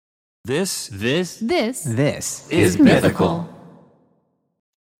This is mythical.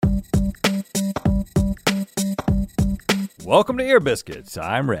 Welcome to Ear Biscuits.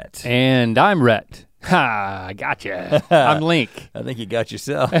 I'm Rhett. And I'm Rhett. Ha, I gotcha. I'm Link. I think you got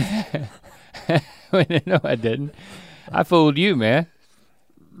yourself. No, I didn't. I fooled you, man.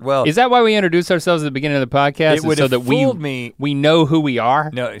 Well, is that why we introduce ourselves at the beginning of the podcast? It would so have that fooled me. We know who we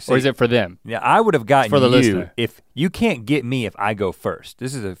are? No, see, or is it for them? Yeah, I would have gotten for the you listener. If you can't get me if I go first.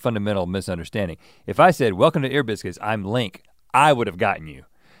 This is a fundamental misunderstanding. If I said, welcome to Ear Biscuits, I'm Link, I would have gotten you.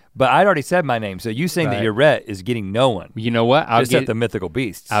 But I'd already said my name, so you saying that you're Rhett is getting no one. You know what? Just at the mythical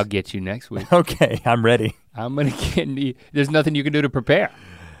beasts. I'll get you next week. Okay, I'm ready. I'm gonna get you. There's nothing you can do to prepare.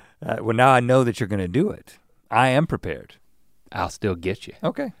 Well, now I know that you're gonna do it. I am prepared. I'll still get you.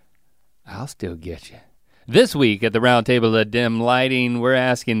 Okay. I'll still get you. This week at the Round Table of Dim Lighting, we're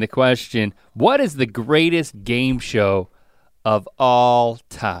asking the question, what is the greatest game show of all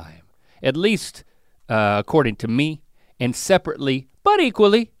time? At least according to me, and separately, but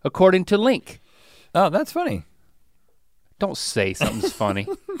equally, according to Link. Oh, that's funny. Don't say something's funny.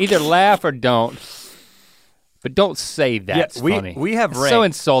 Either laugh or don't, but don't say that's funny. We have ranked. So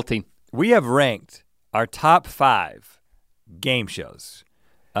insulting. We have ranked our top 5 game shows.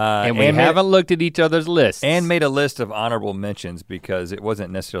 And we haven't looked at each other's lists. And made a list of honorable mentions because it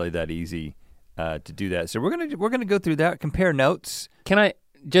wasn't necessarily that easy to do that. So we're gonna go through that, compare notes. Can I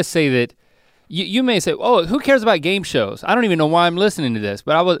just say that you may say, oh, who cares about game shows? I don't even know why I'm listening to this,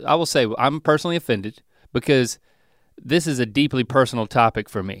 but I will say I'm personally offended because this is a deeply personal topic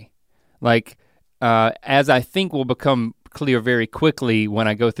for me. Like, as I think will become clear very quickly when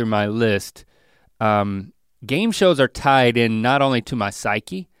I go through my list, game shows are tied in not only to my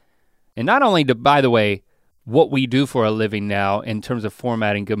psyche, and not only to, by the way, what we do for a living now in terms of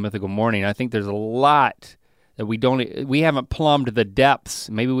formatting Good Mythical Morning. I think there's a lot that we haven't plumbed the depths,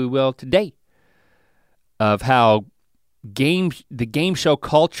 maybe we will today, of how the game show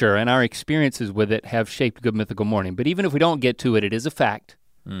culture and our experiences with it have shaped Good Mythical Morning. But even if we don't get to it, it is a fact.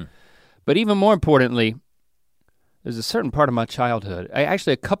 But even more importantly, there's a certain part of my childhood,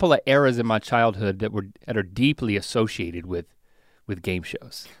 actually a couple of eras in my childhood that are deeply associated with game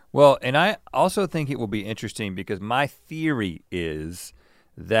shows. Well, and I also think it will be interesting because my theory is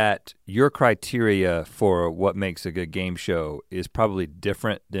that your criteria for what makes a good game show is probably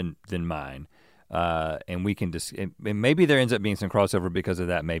different than mine. And we can just, and maybe there ends up being some crossover because of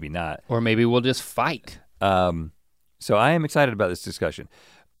that, maybe not. Or maybe we'll just fight. So I am excited about this discussion.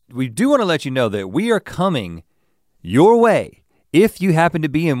 We do want to let you know that we are coming your way if you happen to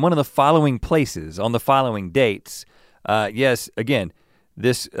be in one of the following places on the following dates. Yes, again,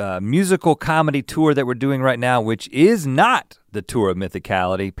 this musical comedy tour that we're doing right now, which is not the Tour of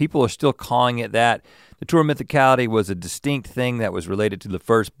Mythicality. People are still calling it that. The Tour of Mythicality was a distinct thing that was related to the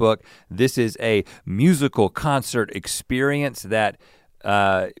first book. This is a musical concert experience that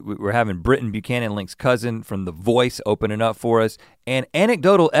we're having Britton Buchanan, Link's cousin, from The Voice opening up for us, and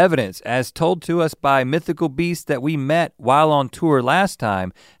anecdotal evidence as told to us by mythical beasts that we met while on tour last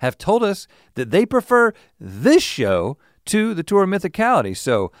time have told us that they prefer this show to the Tour of Mythicality.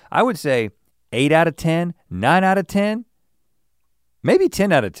 So I would say 8 out of 10, 9 out of 10, maybe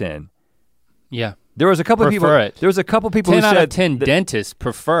 10 out of 10. Yeah. There was a couple of people. There was a couple of people who said 10 out of 10 dentists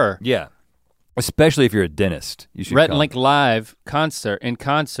prefer. Yeah. Especially if you're a dentist, you should Rhett come. and Link live in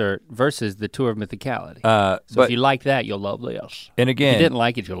concert versus the Tour of Mythicality. So if you like that, you'll love this. And again, if you didn't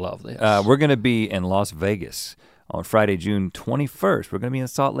like it, you'll love this. We're gonna be in Las Vegas on Friday, June 21st. We're gonna be in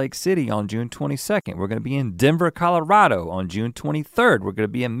Salt Lake City on June 22nd. We're gonna be in Denver, Colorado on June 23rd. We're gonna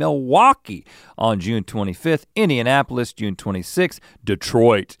be in Milwaukee on June 25th, Indianapolis, June 26th,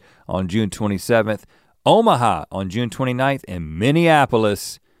 Detroit on June 27th, Omaha on June 29th, and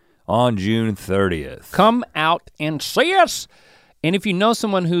Minneapolis on June 30th. Come out and see us. And if you know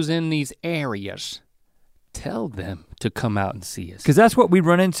someone who's in these areas, tell them to come out and see us. Because that's what we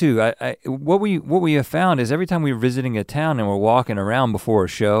run into. What we have found is every time we're visiting a town and we're walking around before a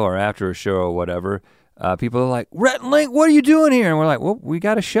show or after a show or whatever, people are like, Rhett and Link, what are you doing here? And we're like, well, we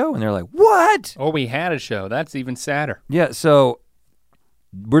got a show. And they're like, what? Or we had a show, that's even sadder. Yeah, so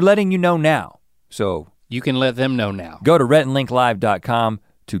we're letting you know now. So you can let them know now. Go to rhettandlinklive.com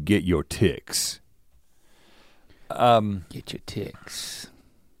to get your ticks. Get your ticks.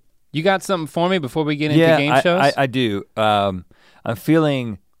 You got something for me before we get into game shows? I do. I'm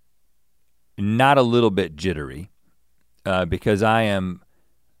feeling not a little bit jittery because I am.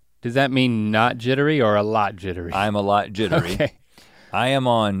 Does that mean not jittery or a lot jittery? I'm a lot jittery. Okay. I am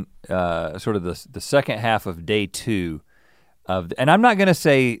on sort of the second half of day 2 and I'm not gonna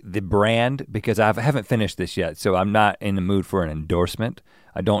say the brand because I haven't finished this yet, so I'm not in the mood for an endorsement.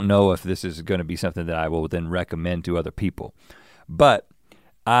 I don't know if this is gonna be something that I will then recommend to other people. But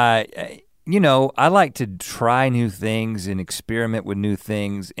I like to try new things and experiment with new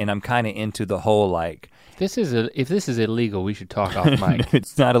things, and I'm kind of into the whole like, if this is illegal, we should talk off mic.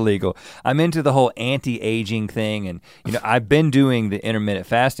 It's not illegal. I'm into the whole anti-aging thing, and I've been doing the intermittent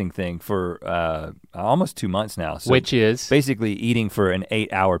fasting thing for almost 2 months now. So which is? Basically eating for an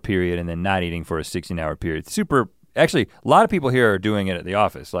 8-hour period and then not eating for a 16-hour period. Actually, a lot of people here are doing it at the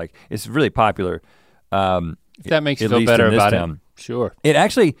office. Like, it's really popular. If that makes you feel better about it, sure. It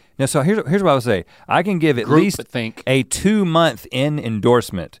actually, so here's what I would say. I can give at least a 2-month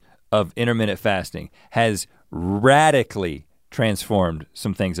endorsement of intermittent fasting has radically transformed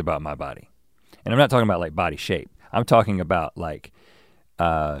some things about my body. And I'm not talking about like body shape. I'm talking about like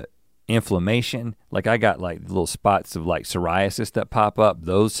inflammation. Like I got like little spots of like psoriasis that pop up.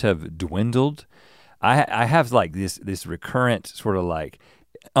 Those have dwindled. I have like this recurrent sort of like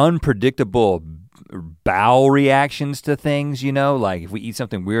unpredictable bowel reactions to things, like if we eat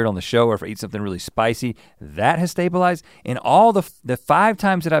something weird on the show or if I eat something really spicy, that has stabilized. And all the 5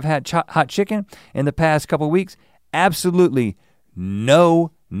 times that I've had hot chicken in the past couple of weeks, absolutely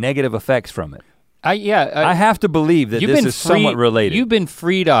no negative effects from it. I have to believe that this is somewhat related. You've been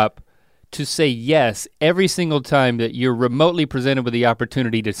freed up to say yes every single time that you're remotely presented with the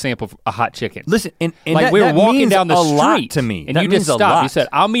opportunity to sample a hot chicken. Listen, and like we're walking down the street lot to me. And you just stopped. You said,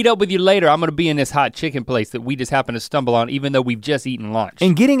 I'll meet up with you later. I'm gonna be in this hot chicken place that we just happen to stumble on even though we've just eaten lunch.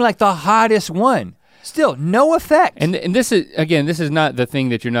 And getting like the hottest one. Still, no effect. And this is not the thing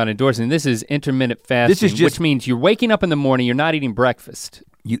that you're not endorsing. This is intermittent fasting, which means you're waking up in the morning, you're not eating breakfast.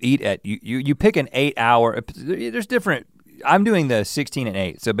 You eat you pick an 8-hour, there's different, I'm doing the 16 and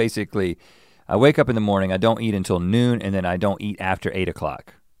 8. So basically, I wake up in the morning, I don't eat until noon, and then I don't eat after 8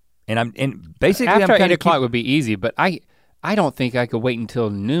 o'clock. And basically after 8 o'clock would be easy, but I don't think I could wait until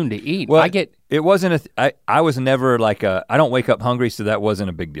noon to eat. Well, it wasn't I was never like I don't wake up hungry, so that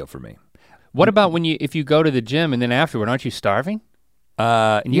wasn't a big deal for me. What about if you go to the gym and then afterward, aren't you starving?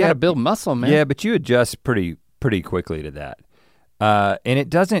 And you gotta build muscle, man. Yeah, but you adjust pretty quickly to that. And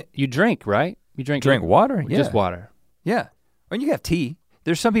it doesn't. You drink, right? You drink water? Yeah. Just water. Yeah, or you have tea.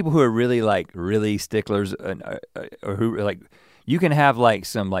 There's some people who are really sticklers, or who like, you can have like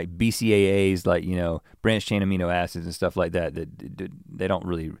some like BCAAs, like branched chain amino acids and stuff like that they don't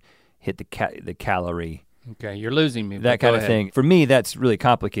really hit the calorie. Okay, you're losing me. That kind of thing. For me, that's really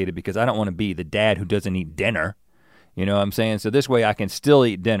complicated because I don't want to be the dad who doesn't eat dinner. You know what I'm saying? So this way I can still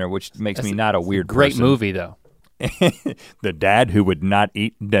eat dinner, which makes me not a weird great person. Movie though. The dad who would not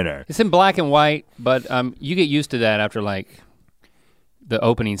eat dinner. It's in black and white, but you get used to that after like the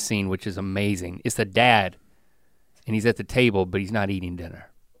opening scene, which is amazing. It's the dad, and he's at the table, but he's not eating dinner.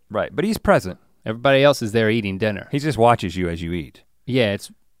 Right, but he's present. Everybody else is there eating dinner. He just watches you as you eat. Yeah,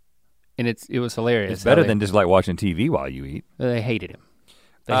 it was hilarious. It's better than just like watching TV while you eat. They hated him.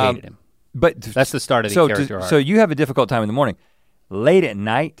 They hated him. But that's the start of the character arc. So you have a difficult time in the morning. Late at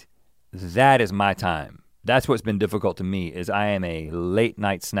night, that is my time. That's what's been difficult to me is I am a late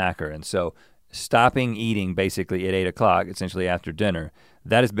night snacker. And so stopping eating basically at 8 o'clock, essentially after dinner,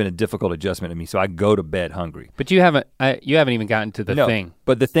 that has been a difficult adjustment to me. So I go to bed hungry. But you haven't even gotten to the thing.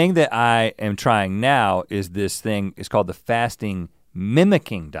 But the thing that I am trying now is this thing, it's called the fasting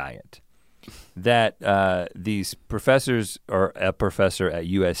mimicking diet. That these professors, or a professor at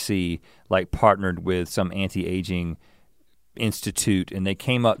USC, like partnered with some anti-aging institute, and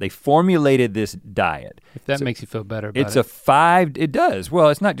they formulated this diet. If that makes you feel better about it does. Well,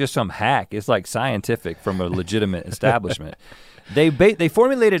 it's not just some hack, it's like scientific from a legitimate establishment. They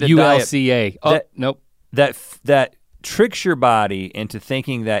formulated a ULCA. diet nope. That tricks your body into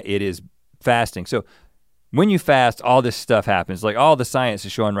thinking that it is fasting. So when you fast, all this stuff happens. Like all the science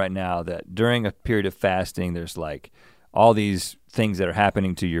is showing right now that during a period of fasting, there's like all these things that are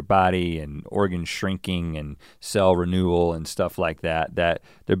happening to your body and organ shrinking and cell renewal and stuff like that,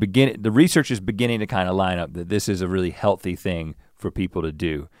 the research is beginning to kind of line up that this is a really healthy thing for people to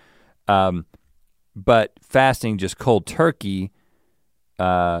do. But fasting just cold turkey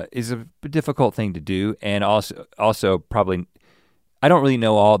is a difficult thing to do, and also probably, I don't really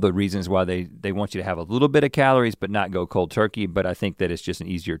know all the reasons why they want you to have a little bit of calories but not go cold turkey, but I think that it's just an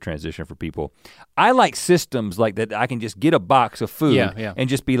easier transition for people. I like systems like that. I can just get a box of food and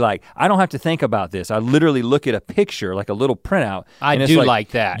just be like, I don't have to think about this. I literally look at a picture, like a little printout. I do like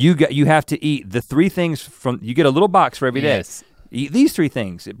that. You have to eat the 3 things you get a little box for every day. Yes. Eat these 3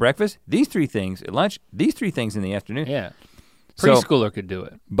 things at breakfast, these 3 things at lunch, these 3 things in the afternoon. Yeah, preschooler could do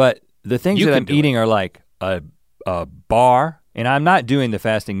it. But the things that I'm eating are like a a bar, and I'm not doing the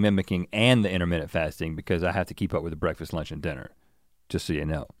fasting mimicking and the intermittent fasting because I have to keep up with the breakfast, lunch, and dinner, just so you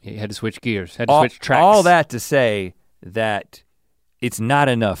know. You had to switch gears, had to switch tracks. All that to say that it's not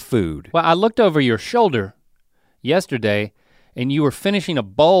enough food. Well, I looked over your shoulder yesterday and you were finishing a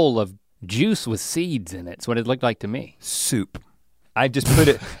bowl of juice with seeds in it. It's what it looked like to me. Soup. I just put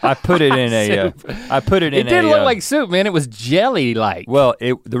it, I put it in a, It didn't look like soup, man, it was jelly-like. Well,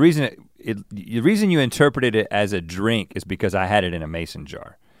 the reason you interpreted it as a drink is because I had it in a mason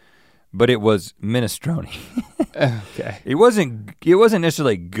jar. But it was minestrone. Okay. It wasn't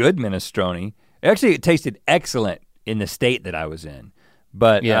necessarily good minestrone. Actually, it tasted excellent in the state that I was in.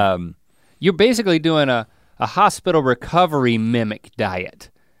 But yeah. You're basically doing a hospital recovery mimic diet.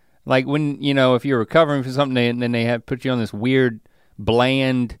 Like when, if you're recovering from something and then they have put you on this weird,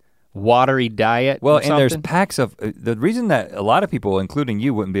 bland, watery diet. Well, and there's packs of, the reason that a lot of people, including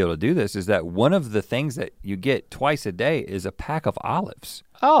you, wouldn't be able to do this is that one of the things that you get twice a day is a pack of olives.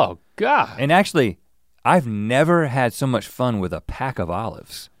 Oh, God. And actually, I've never had so much fun with a pack of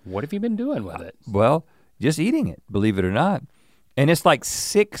olives. What have you been doing with it? Well, just eating it, believe it or not. And it's like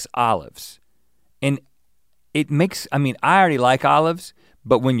 6 olives. And it makes, I already like olives,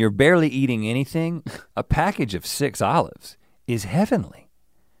 but when you're barely eating anything, a package of 6 olives is heavenly.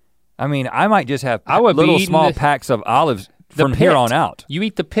 I might just have little small packs of olives from here on out. You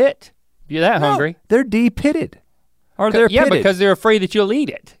eat the pit? You're that hungry? They're de-pitted. Or they're pitted. Yeah, because they're afraid that you'll eat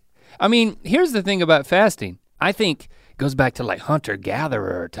it. Here's the thing about fasting. I think it goes back to like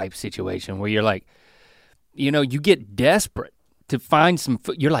hunter-gatherer type situation where you're like, you get desperate to find some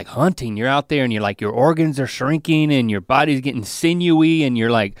food. You're like hunting, you're out there and you're like, your organs are shrinking and your body's getting sinewy and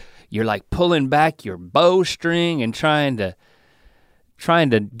you're like pulling back your bowstring and trying to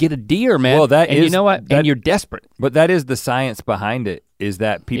get a deer, man. Well, and you know what? And you're desperate. But that is the science behind it, is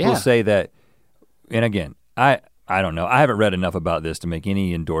that people say that, and again, I don't know. I haven't read enough about this to make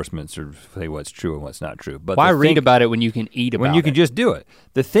any endorsements or say what's true and what's not true. But why read about it when you can eat about it? When you can just do it.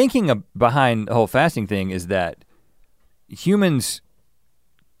 The thinking behind the whole fasting thing is that humans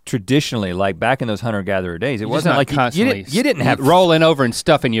traditionally, like back in those hunter-gatherer days, it wasn't like you didn't have rolling over and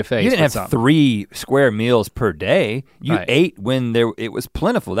stuffing your face. You didn't have 3 square meals per day. You ate when it was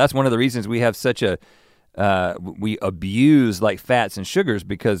plentiful. That's one of the reasons we have such a we abuse like fats and sugars,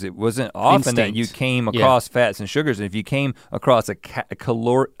 because it wasn't often that you came across fats and sugars, and if you came across a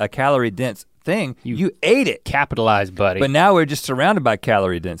calorie dense thing, you ate it. Capitalized, buddy. But now we're just surrounded by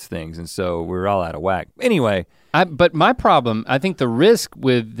calorie dense things, and so we're all out of whack. Anyway. But my problem, I think the risk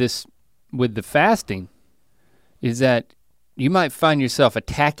with the fasting is that you might find yourself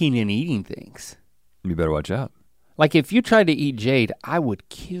attacking and eating things. You better watch out. Like if you tried to eat jade, I would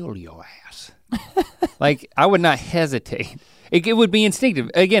kill your ass. Like I would not hesitate. It would be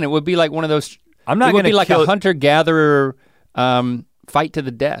instinctive. Again, it would be like one of those, it would be like a hunter-gatherer fight to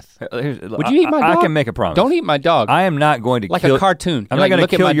the death. Would you eat my dog? I can make a promise. Don't eat my dog. I am not going to like a cartoon. I'm not going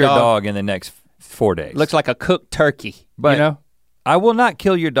to kill your dog in the next 4 days. Looks like a cooked turkey, but I will not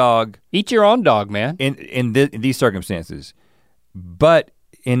kill your dog. Eat your own dog, man. In these circumstances. But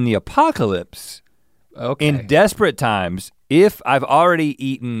in the apocalypse, in desperate times, if I've already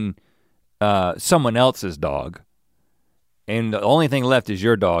eaten someone else's dog, and the only thing left is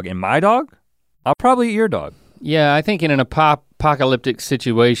your dog and my dog, I'll probably eat your dog. Yeah, I think in an apocalyptic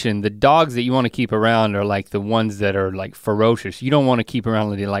situation, the dogs that you want to keep around are like the ones that are like ferocious. You don't want to keep around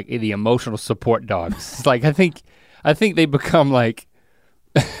the emotional support dogs. It's like I think they become like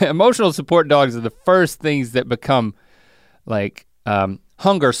emotional support dogs are the first things that become like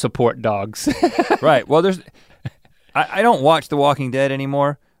hunger support dogs. Right. Well, I don't watch The Walking Dead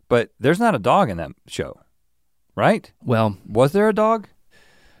anymore, but there's not a dog in that show, right? Well, was there a dog?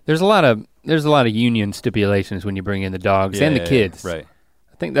 There's a lot of union stipulations when you bring in the dogs and the kids. Right.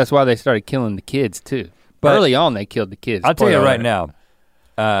 I think that's why they started killing the kids too. But early on, they killed the kids. I'll tell you right now,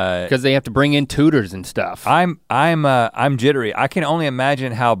 because they have to bring in tutors and stuff. I'm jittery. I can only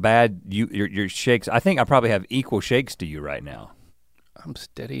imagine how bad your shakes. I think I probably have equal shakes to you right now. I'm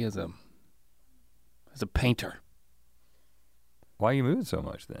steady as a painter. Why are you moving so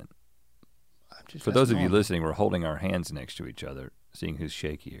much then? For those of you listening, we're holding our hands next to each other, seeing who's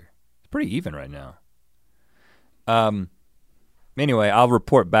shakier. It's pretty even right now. Anyway, I'll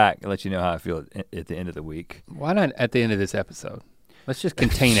report back and let you know how I feel at the end of the week. Why not at the end of this episode? Let's just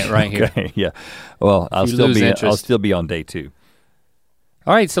contain it right here. Yeah. Well, I'll still be on day 2.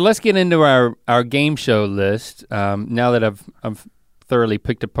 All right, so let's get into our game show list. Now that I've thoroughly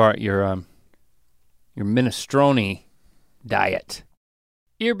picked apart your minestrone diet.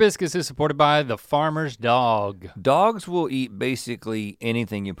 Ear Biscuits is supported by the Farmer's Dog. Dogs will eat basically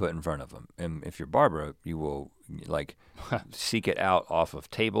anything you put in front of them. And if you're Barbara, you will like seek it out off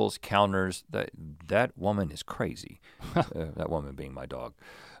of tables, counters. That woman is crazy. That woman being my dog.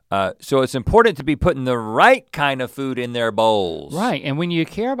 So it's important to be putting the right kind of food in their bowls. Right, and when you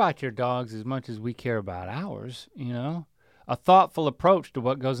care about your dogs as much as we care about ours, you know, a thoughtful approach to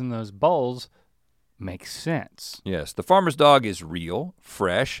what goes in those bowls makes sense. Yes, the Farmer's Dog is real,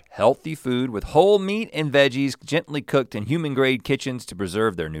 fresh, healthy food with whole meat and veggies gently cooked in human-grade kitchens to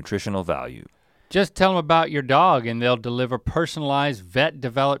preserve their nutritional value. Just tell them about your dog and they'll deliver personalized,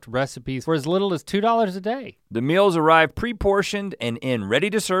 vet-developed recipes for as little as $2 a day. The meals arrive pre-portioned and in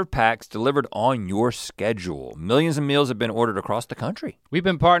ready-to-serve packs delivered on your schedule. Millions of meals have been ordered across the country. We've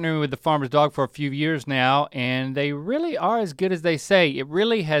been partnering with the Farmer's Dog for a few years now, and they really are as good as they say. It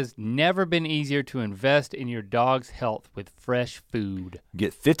really has never been easier to invest in your dog's health with fresh food.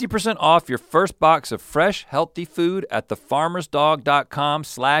 Get 50% off your first box of fresh, healthy food at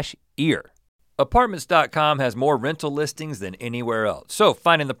thefarmersdog.com/ear. Apartments.com has more rental listings than anywhere else. So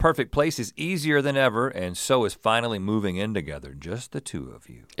finding the perfect place is easier than ever, and so is finally moving in together, just the two of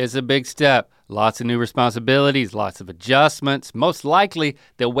you. It's a big step. Lots of new responsibilities, lots of adjustments. Most likely,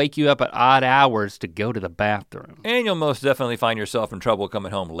 they'll wake you up at odd hours to go to the bathroom. And you'll most definitely find yourself in trouble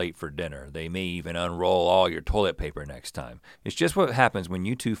coming home late for dinner. They may even unroll all your toilet paper next time. It's just what happens when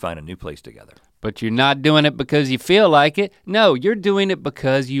you two find a new place together. But you're not doing it because you feel like it. No, you're doing it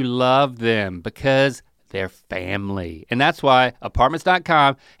because you love them, because they're family. And that's why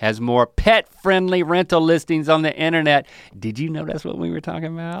Apartments.com has more pet-friendly rental listings on the internet. Did you know that's what we were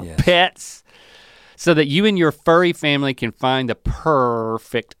talking about? Yes. Pets. So that you and your furry family can find the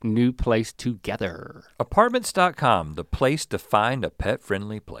perfect new place together. Apartments.com, the place to find a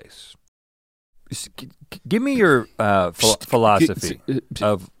pet-friendly place. Give me your philosophy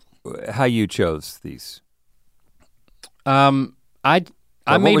of how you chose these. What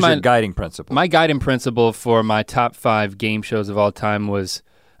was your guiding principle? My guiding principle for my top 5 game shows of all time was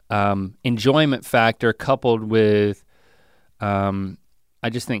enjoyment factor coupled with, I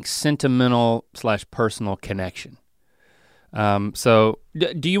just think sentimental / personal connection. So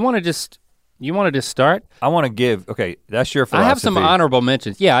do you want to just start? I want to give, okay, that's your philosophy. I have some honorable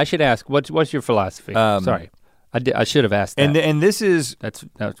mentions. Yeah, I should ask, what's your philosophy? Sorry. I should have asked that. And this is that's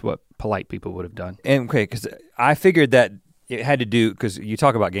what polite people would have done. And okay, because I figured that it had to do, because you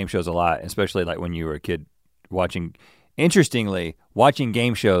talk about game shows a lot, especially like when you were a kid watching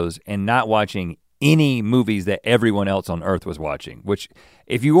game shows and not watching any movies that everyone else on earth was watching, which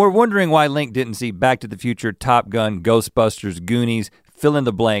if you were wondering why Link didn't see Back to the Future, Top Gun, Ghostbusters, Goonies, fill in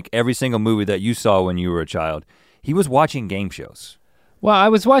the blank, every single movie that you saw when you were a child, he was watching game shows. Well, I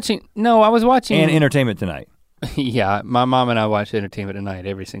was watching. And Entertainment Tonight. Yeah, my mom and I watched Entertainment Tonight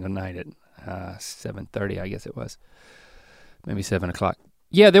every single night at 7:30, I guess it was. Maybe 7 o'clock.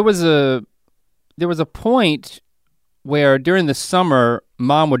 Yeah, there was a point where during the summer,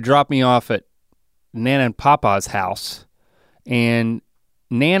 Mom would drop me off at Nana and Papa's house, and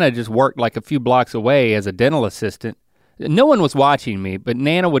Nana just worked like a few blocks away as a dental assistant. No one was watching me, but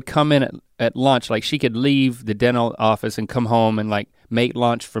Nana would come in at lunch, like she could leave the dental office and come home and like make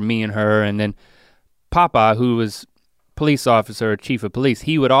lunch for me and her, and then Papa, who was police officer, chief of police,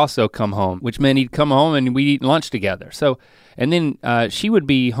 he would also come home, which meant he'd come home and we'd eat lunch together. So, and then she would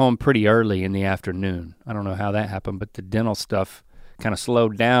be home pretty early in the afternoon. I don't know how that happened, but the dental stuff kind of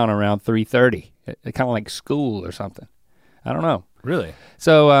slowed down around 3:30. It kind of like school or something. I don't know. Really?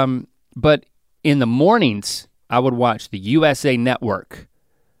 So, but in the mornings, I would watch the USA Network,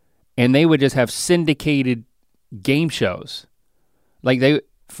 and they would just have syndicated game shows, like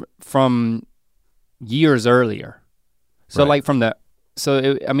from years earlier. So right. like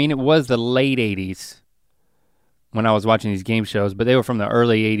it was the late 80s when I was watching these game shows, but they were from the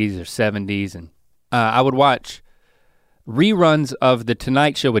early 80s or 70s, and I would watch reruns of The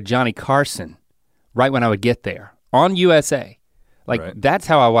Tonight Show with Johnny Carson right when I would get there on USA. That's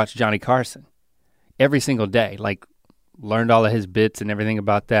how I watched Johnny Carson every single day, like learned all of his bits and everything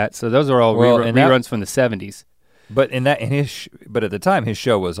about that. So those are all reruns from the 70s. But at the time his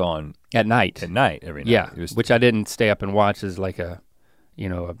show was on at night. At night every night. Yeah, which I didn't stay up and watch as like an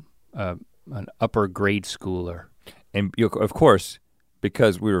upper grade schooler. And of course,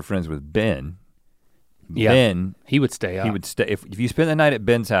 because we were friends with Ben. Yeah, Ben, he would stay up. He would stay if you spent the night at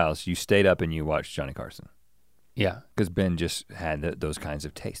Ben's house, you stayed up and you watched Johnny Carson. Yeah, because Ben just had those kinds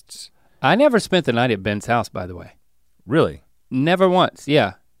of tastes. I never spent the night at Ben's house, by the way. Really? Never once.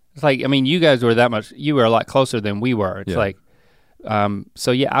 Yeah. It's like, I mean, you guys were you were a lot closer than we were. It's like,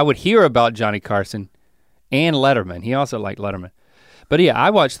 so yeah, I would hear about Johnny Carson and Letterman. He also liked Letterman. But yeah, I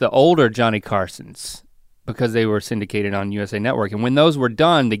watched the older Johnny Carsons because they were syndicated on USA Network. And when those were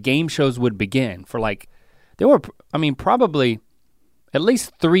done, the game shows would begin for like, there were, I mean, probably at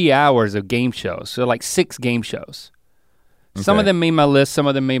least 3 hours of game shows. So like 6 game shows. Okay. Some of them made my list, some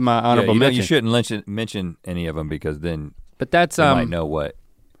of them made my honorable mention. You shouldn't mention any of them because then you might know what.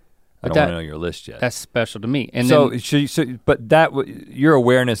 I don't want to know your list yet. That's special to me. And but your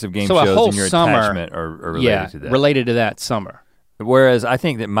awareness of game shows and your attachment are related to that. Related to that summer. Whereas I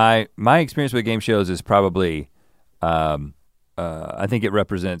think that my experience with game shows is probably, I think it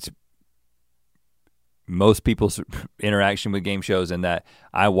represents most people's interaction with game shows in that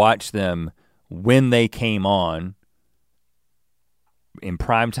I watched them when they came on in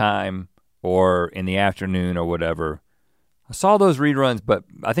prime time or in the afternoon or whatever. I saw those reruns, but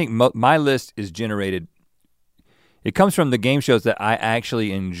I think my list is generated, it comes from the game shows that I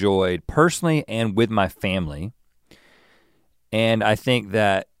actually enjoyed personally and with my family. And I think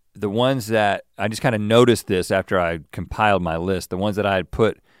that the ones that, I just kind of noticed this after I compiled my list, the ones that I had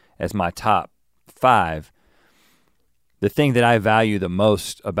put as my top 5, the thing that I value the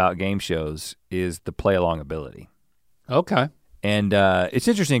most about game shows is the play along ability. Okay. And it's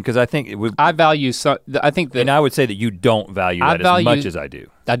interesting because I think it would. I value and I would say that you don't value that as much as I do.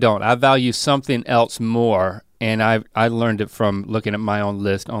 I don't. I value something else more, and I learned it from looking at my own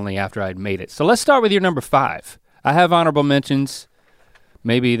list only after I'd made it. So let's start with your number 5. I have honorable mentions.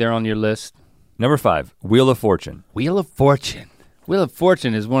 Maybe they're on your list. Number 5, Wheel of Fortune. Wheel of Fortune. Wheel of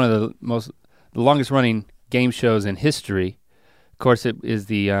Fortune is one of the longest running game shows in history. Of course, it is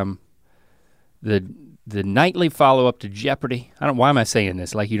the nightly follow-up to Jeopardy. Why am I saying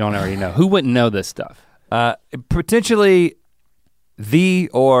this like you don't already know? Who wouldn't know this stuff? Potentially the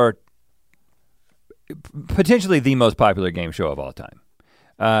most popular game show of all time.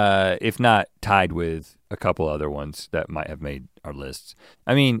 If not tied with a couple other ones that might have made our lists.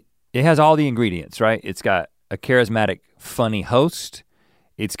 I mean, it has all the ingredients, right? It's got a charismatic, funny host.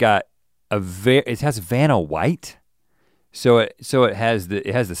 It's got it has Vanna White. So it has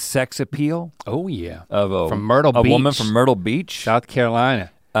the sex appeal. Oh yeah. Of from Myrtle Beach. A woman from Myrtle Beach, South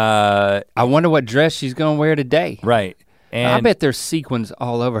Carolina. I wonder what dress she's gonna wear today. Right. And I bet there's sequins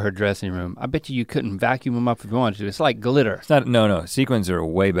all over her dressing room. I bet you couldn't vacuum them up if you wanted to. It's like glitter. It's not, no, sequins are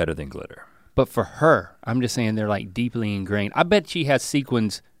way better than glitter. But for her, I'm just saying they're like deeply ingrained. I bet she has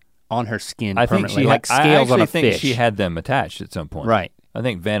sequins on her skin permanently, like scales on a fish. I think she had them attached at some point. Right. I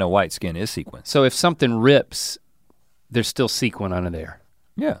think Vanna White's skin is sequin. So if something rips, there's still sequin under there.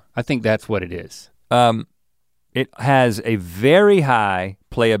 Yeah. I think that's what it is. It has a very high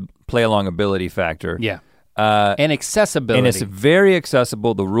play along ability factor. Yeah. And accessibility. And it's very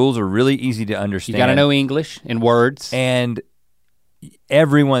accessible. The rules are really easy to understand. You gotta know English and words. And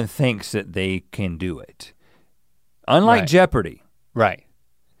everyone thinks that they can do it. Unlike Jeopardy. Right.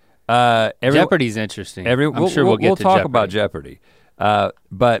 Jeopardy's interesting. I'm sure we'll get to talk about Jeopardy.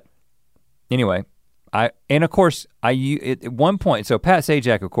 But anyway, at one point, so Pat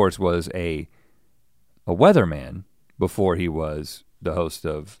Sajak, of course, was a weatherman before he was the host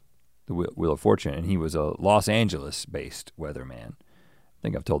of the Wheel of Fortune, and he was a Los Angeles-based weatherman. I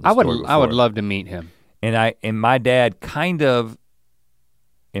think I've told this story before. I would love to meet him. And my dad kind of,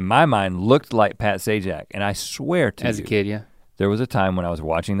 in my mind, looked like Pat Sajak, and I swear to you. As a kid, yeah. There was a time when I was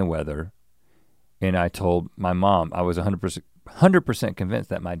watching the weather, and I told my mom I was 100% convinced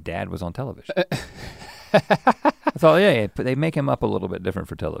that my dad was on television. I thought, yeah, but they make him up a little bit different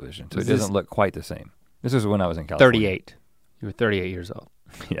for television, so it doesn't look quite the same. This was when I was in California. 38. You were 38 years old.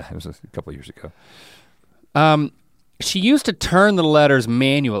 Yeah, it was a couple years ago. She used to turn the letters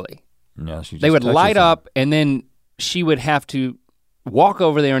manually. No, she just they would light up, and then she would have to walk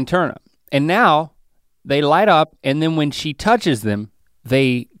over there and turn them. And now they light up, and then when she touches them,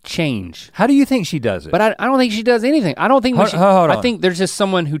 they change. How do you think she does it? But I don't think she does anything. I don't think hold on. I think there's just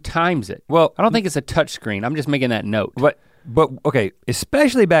someone who times it. Well, I don't think it's a touch screen. I'm just making that note. But okay,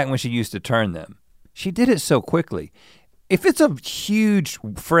 especially back when she used to turn them, she did it so quickly. If it's a huge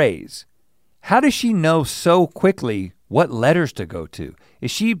phrase, how does she know so quickly what letters to go to?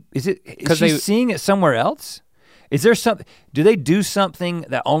 Is she seeing it somewhere else? Is there something, do they do something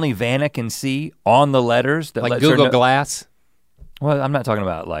that only Vanna can see on the letters? That like lets Google her Glass? Well, I'm not talking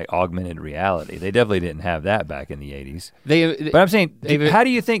about like augmented reality. They definitely didn't have that back in the 80s. But I'm saying, how do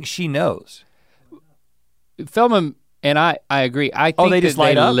you think she knows? Feldman and I agree. I think they just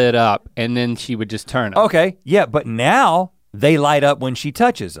light up? lit up and then she would just turn them. Okay, yeah, but now they light up when she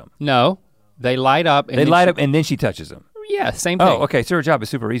touches them. No, they light up. And and then she touches them. Yeah, same thing. Oh, okay, so her job is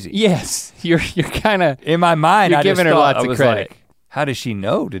super easy. Yes, you're kind of. In my mind, you're giving her lots of credit. Like, how does she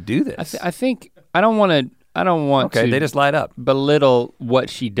know to do this? I think, I don't want to want to they just light up. belittle what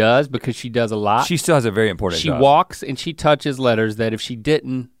she does because she does a lot. She still has a very important job. She walks and she touches letters that if she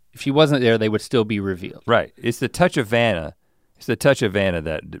wasn't there, they would still be revealed. Right. It's the touch of Vanna. It's the touch of Vanna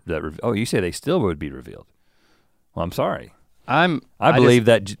that you say they still would be revealed. Well, I'm sorry. I believe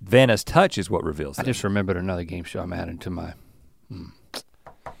that Vanna's touch is what reveals them. I just remembered another game show I'm adding to my,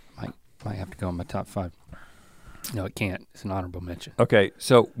 might have to go in my top 5. No, it can't. It's an honorable mention. Okay,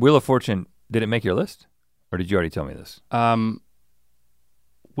 so Wheel of Fortune, did it make your list? Or did you already tell me this?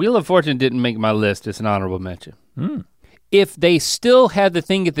 Wheel of Fortune didn't make my list. It's an honorable mention. Mm. If they still had the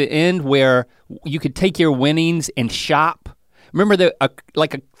thing at the end where you could take your winnings and shop, remember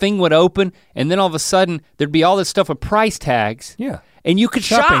like a thing would open and then all of a sudden there'd be all this stuff with price tags. Yeah. And you could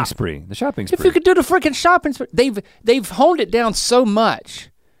shop. The shopping spree. If you could do the freaking shopping spree. They've honed it down so much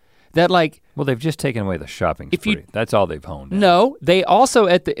that like. Well, they've just taken away the shopping spree. That's all they've honed. No, they also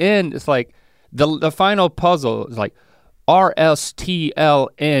at the end, it's like the final puzzle is like RSTLNE.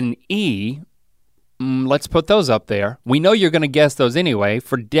 Let's put those up there. We know you're gonna guess those anyway.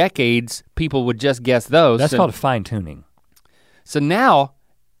 For decades, people would just guess those. That's called fine tuning. So now,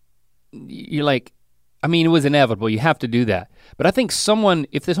 you're like, I mean, it was inevitable, you have to do that. But I think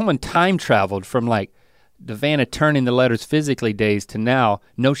if there's someone time traveled from like the Vanna turning the letters physically days to now,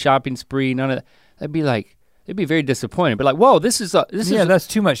 no shopping spree, none of that, they'd be very disappointed. But like, whoa, this is that's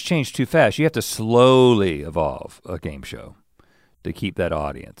too much change too fast. You have to slowly evolve a game show to keep that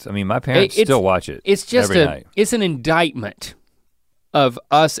audience. I mean, my parents still watch it. It's just every night. It's an indictment of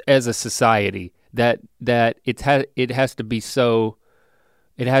us as a society that it has to be so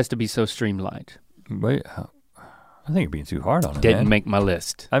streamlined. Wait, I think you're being too hard on it. Didn't make my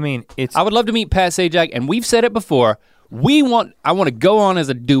list. I mean, I would love to meet Pat Sajak, and we've said it before. I want to go on as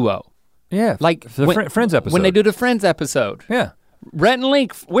a duo. Yeah, like the Friends episode. When they do the Friends episode. Yeah. Rhett and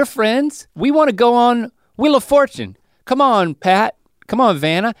Link, we're friends. We want to go on Wheel of Fortune. Come on, Pat. Come on,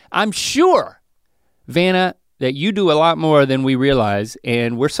 Vanna. I'm sure, Vanna, that you do a lot more than we realize,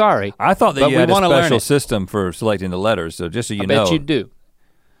 and we're sorry. I thought that you had a special system for selecting the letters, so just so you know. I bet you do.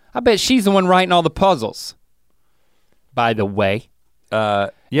 I bet she's the one writing all the puzzles, by the way. Yeah,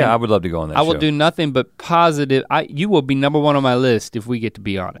 I would love to go on that show. I will do nothing but positive. You will be number 1 on my list if we get to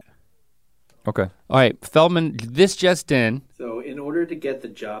be on it. Okay. All right, Feldman, this just in. So in order to get the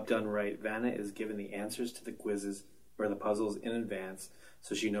job done right, Vanna is given the answers to the quizzes or the puzzles in advance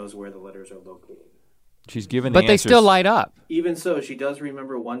so she knows where the letters are located. She's given But they still light up. Even so, she does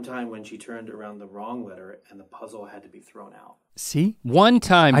remember one time when she turned around the wrong letter and the puzzle had to be thrown out. See? One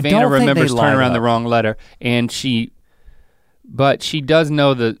time Vanna remembers turning around the wrong letter and but she does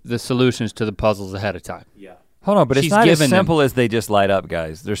know the solutions to the puzzles ahead of time. Yeah. Hold on, but it's not as simple as they just light up,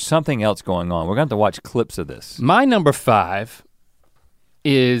 guys. There's something else going on. We're gonna have to watch clips of this. My number 5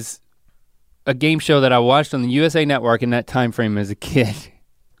 is a game show that I watched on the USA Network in that time frame as a kid.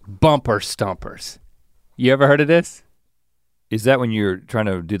 Bumper Stumpers. You ever heard of this? Is that when you're trying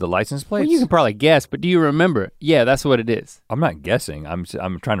to do the license plates? Well, you can probably guess, but do you remember it? Yeah, that's what it is. I'm not guessing. I'm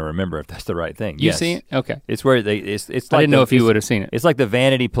trying to remember if that's the right thing. You seen it? Okay. It's where it's like I didn't know if you would have seen it. It's like the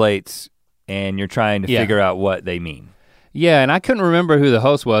vanity plates and you're trying to figure out what they mean. Yeah, and I couldn't remember who the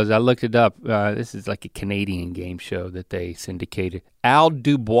host was. I looked it up. This is like a Canadian game show that they syndicated. Al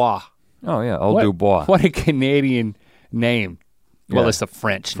Dubois. Oh yeah, Al Dubois. What a Canadian name. Well, it's a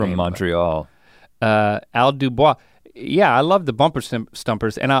French name. From Montreal. Al Dubois. Yeah, I love the bumper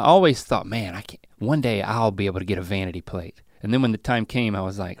stumpers, and I always thought, man, one day I'll be able to get a vanity plate. And then when the time came, I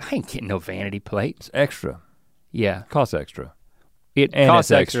was like, I ain't getting no vanity plate. It's extra. Yeah. Costs extra. It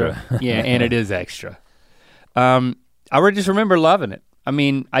costs extra. Yeah, and it is extra. I just remember loving it. I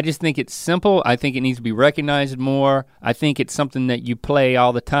mean, I just think it's simple. I think it needs to be recognized more. I think it's something that you play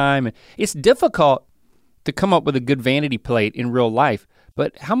all the time. It's difficult to come up with a good vanity plate in real life,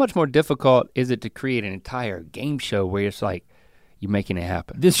 but how much more difficult is it to create an entire game show where it's like you're making it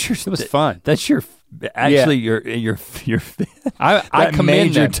happen? It was fun. That's your I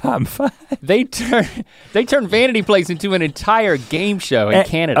commend them. Top 5. They turn vanity plates into an entire game show in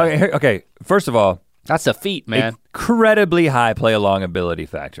Canada. Okay, first of all, that's a feat, man. Incredibly high play along ability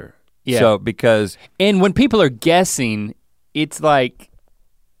factor. Yeah. So because when people are guessing, it's like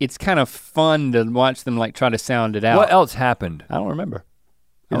it's kind of fun to watch them like try to sound it out. What else happened? I don't remember.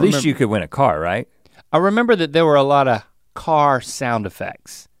 At least you could win a car, right? I remember that there were a lot of car sound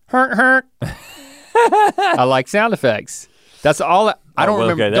effects. Hurt. I like sound effects. That's all. I don't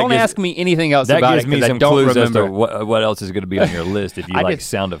remember. Okay, don't ask me anything else about it. That gives me some clues as to what else is going to be on your list if you like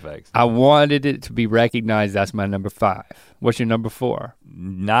sound effects. I wanted it to be recognized. That's my number 5. What's your number 4?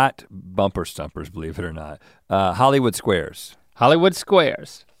 Not bumper stumpers, believe it or not. Hollywood Squares. Hollywood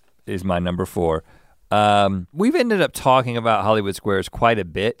Squares is my number 4. We've ended up talking about Hollywood Squares quite a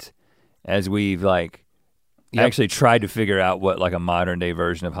bit as we've actually tried to figure out what like a modern day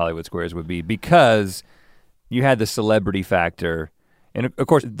version of Hollywood Squares would be, because you had the celebrity factor. And of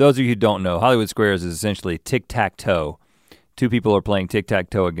course, those of you who don't know, Hollywood Squares is essentially tic-tac-toe. Two people are playing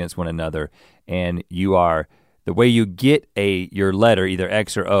tic-tac-toe against one another, and the way you get your letter, either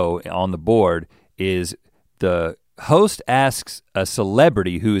X or O, on the board is the host asks a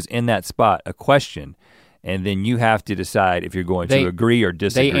celebrity who is in that spot a question, and then you have to decide if you're going to agree or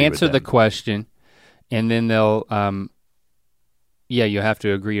disagree. They answer with them. the question, and then they'll, you have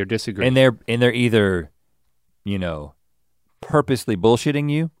to agree or disagree. And they're either, purposely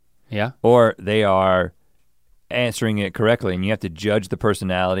bullshitting you, or they are answering it correctly, and you have to judge the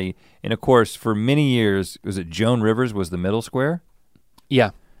personality. And of course, for many years, was it Joan Rivers was the middle square?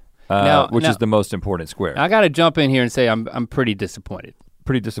 Yeah. Which is the most important square. I gotta jump in here and say I'm pretty disappointed.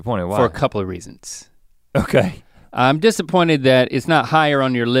 Pretty disappointed, why? For a couple of reasons. Okay. I'm disappointed that it's not higher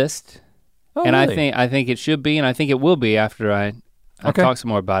on your list. Oh, and really? I think it should be, and I think it will be after I talk some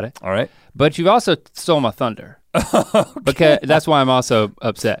more about it. All right. But you've also stole my thunder. Okay. Because that's why I'm also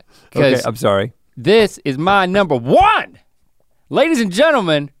upset. Okay, I'm sorry. This is my number one. Ladies and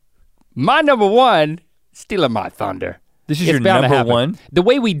gentlemen, my number one, stealing my thunder. This is your number one? The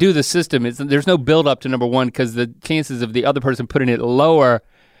way we do the system is there's no build up to number one because the chances of the other person putting it lower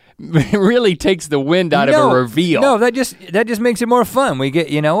really takes the wind out of a reveal. No, that just makes it more fun. We get,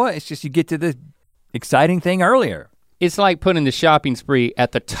 you know what? It's just you get to the exciting thing earlier. It's like putting the shopping spree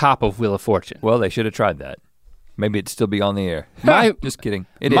at the top of Wheel of Fortune. Well, they should have tried that. Maybe it'd still be on the air. Just kidding.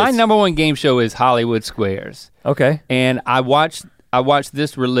 My number one game show is Hollywood Squares. Okay. And I watched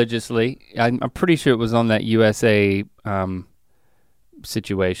this religiously. I'm pretty sure it was on that USA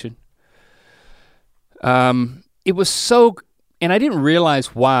situation. It was so, and I didn't realize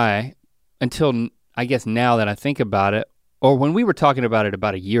why until I guess now that I think about it, or when we were talking about it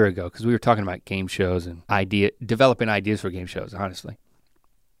about a year ago, because we were talking about game shows and developing ideas for game shows, honestly.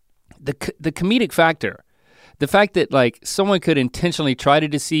 The comedic factor. The fact that like someone could intentionally try to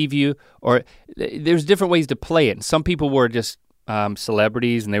deceive you, or there's different ways to play it. And some people were just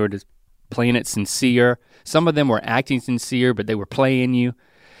celebrities and they were just playing it sincere. Some of them were acting sincere, but they were playing you.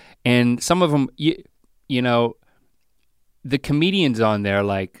 And some of them, you know, the comedians on there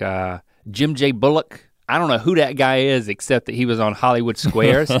like Jim J. Bullock, I don't know who that guy is except that he was on Hollywood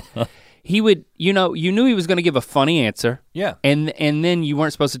Squares. He would, you knew he was gonna give a funny answer. Yeah. And then you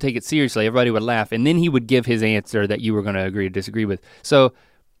weren't supposed to take it seriously. Everybody would laugh. And then he would give his answer that you were gonna agree or disagree with. So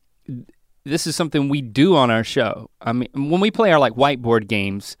this is something we do on our show. I mean, when we play our like whiteboard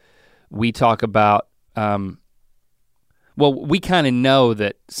games, we talk about, we kind of know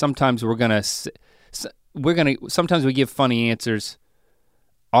that sometimes sometimes we give funny answers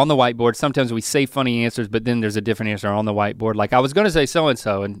on the whiteboard. Sometimes we say funny answers, but then there's a different answer on the whiteboard. Like I was gonna say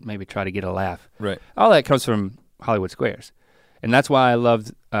so-and-so and maybe try to get a laugh. Right. All that comes from Hollywood Squares. And that's why I love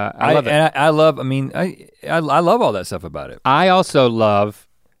it. I love all that stuff about it. I also love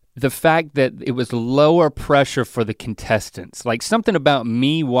the fact that it was lower pressure for the contestants. Like something about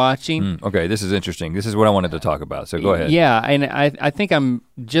me watching. Okay, this is interesting. This is what I wanted to talk about, so go ahead. Yeah, and I think I'm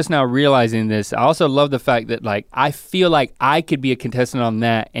just now realizing this. I also love the fact that like, I feel like I could be a contestant on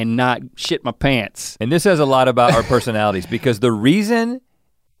that and not shit my pants. And this says a lot about our personalities because the reason,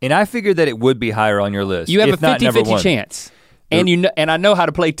 and I figured that it would be higher on your list. You have if a 50-50 chance. And I know how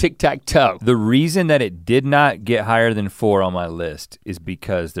to play tic-tac-toe. The reason that it did not get higher than 4 on my list is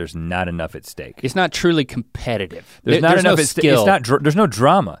because there's not enough at stake. It's not truly competitive. There's not enough no skill. There's no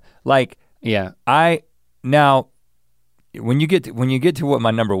drama. Like yeah. When you get to what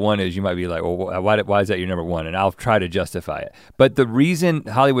my number one is, you might be like, well, why is that your number one? And I'll try to justify it. But the reason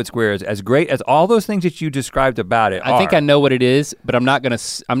Hollywood Squares, as great as all those things that you described about it, I think I know what it is, but I'm not gonna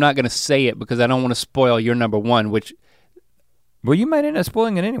say it because I don't want to spoil your number one, which. Well, you might end up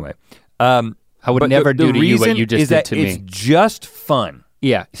spoiling it anyway. I would never do to you what you just did to me. It's just fun.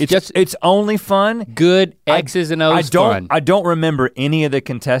 Yeah, it's only fun. Good X's and O's fun. I don't remember any of the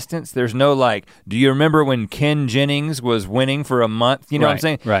contestants. There's no like, do you remember when Ken Jennings was winning for a month? You know what I'm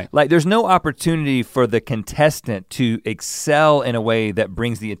saying? Right. Like there's no opportunity for the contestant to excel in a way that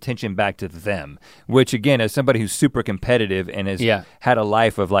brings the attention back to them. Which again, as somebody who's super competitive and has had a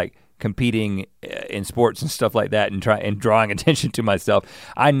life of like, competing in sports and stuff like that and drawing attention to myself,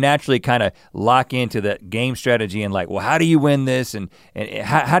 I naturally kind of lock into that game strategy and like, well, how do you win this? And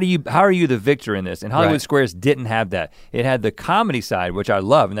how are you the victor in this? And Hollywood Squares didn't have that. It had the comedy side, which I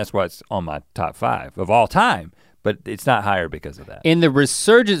love, and that's why it's on my top 5 of all time, but it's not higher because of that. In the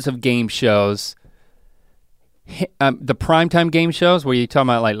resurgence of game shows, the primetime game shows where you talk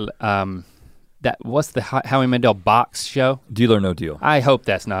about like what's the Howie Mandel box show? Deal or No Deal. I hope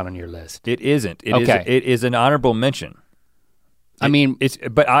that's not on your list. It isn't. It is an honorable mention.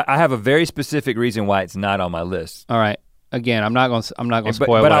 But I have a very specific reason why it's not on my list. All right. Again, I'm not going to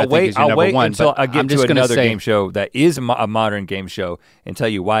spoil but what I'll I think is your I'll number wait one. until I get to another game say, show that is a modern game show and tell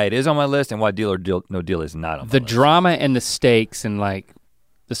you why it is on my list and why Deal or No Deal is not on my list. The drama and the stakes and like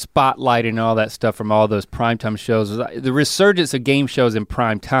the spotlight and all that stuff from all those primetime shows, the resurgence of game shows in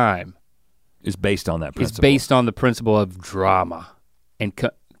prime time is based on that principle. It's based on the principle of drama and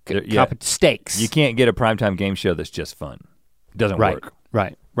stakes. You can't get a primetime game show that's just fun. It doesn't work.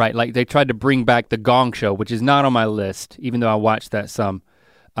 Right. Like they tried to bring back the Gong Show, which is not on my list, even though I watched that some.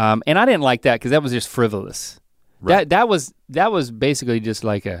 And I didn't like that because that was just frivolous. Right. That was basically just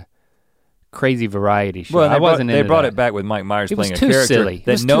like a crazy variety show. Well, they brought it back with Mike Myers playing a character silly.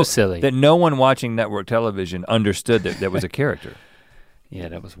 Too silly. That no one watching network television understood that was a character. Yeah,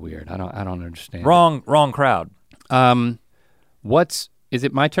 that was weird. I don't understand. Wrong crowd. Is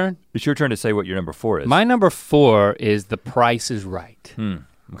it my turn? It's your turn to say what your number 4 is. My number 4 is The Price is Right.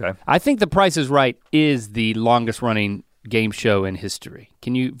 Okay. I think The Price is Right is the longest running game show in history.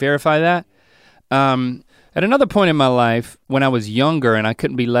 Can you verify that? At another point in my life, when I was younger and I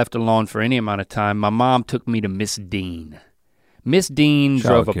couldn't be left alone for any amount of time, my mom took me to Miss Dean. Miss Dean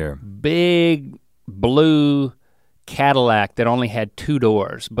drove a big blue Cadillac that only had 2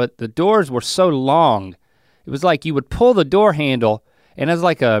 doors, but the doors were so long, it was like you would pull the door handle, and as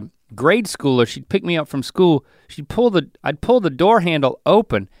like a grade schooler, she'd pick me up from school, I'd pull the door handle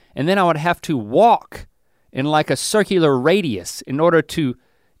open, and then I would have to walk in like a circular radius in order to,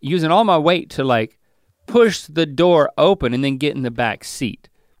 using all my weight to like push the door open and then get in the back seat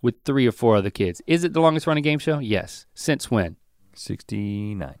with 3 or 4 other kids. Is it the longest running game show? Yes. Since when?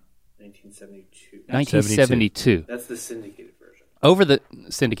 69. 1972. 1972. That's the syndicated version. Over the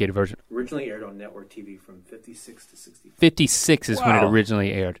syndicated version. Originally aired on network TV from 56 to 65. 56 is when it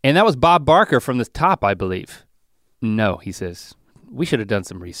originally aired. And that was Bob Barker from the top, I believe. No, he says. We should have done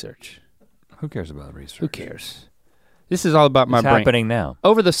some research. Who cares about research? Who cares? This is all about my brain. It's happening now.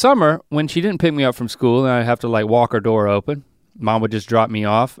 Over the summer, when she didn't pick me up from school and I'd have to like walk her door open, Mom would just drop me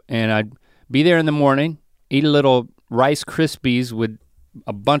off and I'd be there in the morning, eat a little Rice Krispies with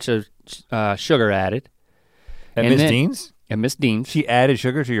a bunch of sugar added. At Miss Dean's? At Miss Dean's. She added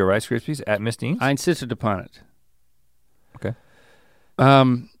sugar to your Rice Krispies at Miss Dean's? I insisted upon it. Okay.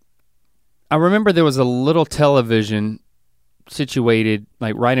 I remember there was a little television situated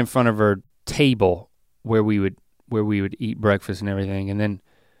like right in front of her table where we would eat breakfast and everything, and then,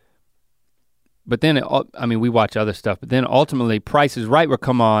 we watch other stuff, but then ultimately Price is Right would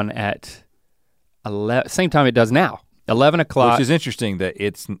come on at same time it does now, 11 o'clock. Which is interesting that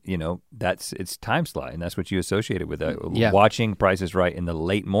it's time slot, and that's what you associated with that. Watching Price is Right in the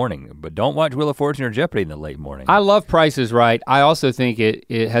late morning, but don't watch Wheel of Fortune or Jeopardy in the late morning. I love Price is Right. I also think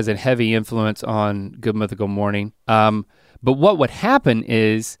it has a heavy influence on Good Mythical Morning. But what would happen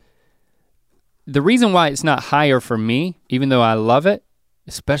is, the reason why it's not higher for me, even though I love it,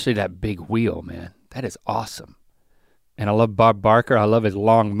 especially that big wheel, man, that is awesome. And I love Bob Barker, I love his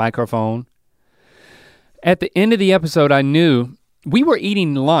long microphone. At the end of the episode, I knew we were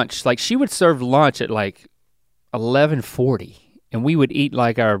eating lunch, like she would serve lunch at like 11:40, and we would eat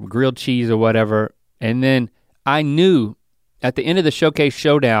like our grilled cheese or whatever, and then I knew at the end of the Showcase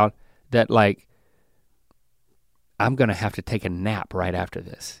Showdown that like, I'm gonna have to take a nap right after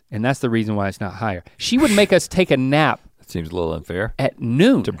this. And that's the reason why it's not higher. She would make us take a nap. That seems a little unfair. At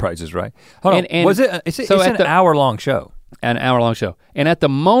noon. To Price is Right. Hold on, it's an hour-long show. An hour-long show. And at the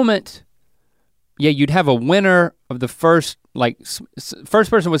moment, you'd have a winner of the first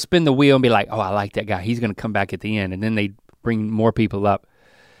person would spin the wheel and be like, oh, I like that guy. He's gonna come back at the end. And then they'd bring more people up.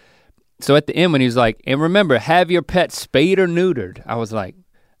 So at the end when he was like, and remember, have your pet spayed or neutered. I was like,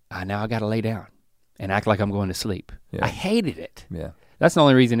 now I gotta lay down and act like I'm going to sleep. Yeah. I hated it. Yeah. That's the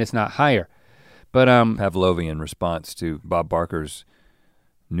only reason it's not higher. But Pavlovian response to Bob Barker's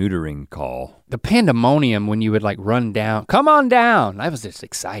neutering call. The pandemonium when you would like run down, come on down. That was just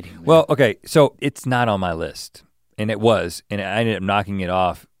exciting. Man. Well, okay, so it's not on my list. And it was, and I ended up knocking it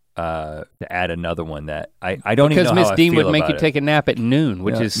off to add another one that I don't even know how I feel about it. Because Miss Dean would make you take a nap at noon,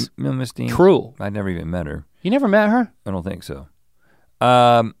 which is Miss Dean, cruel. I never even met her. You never met her? I don't think so.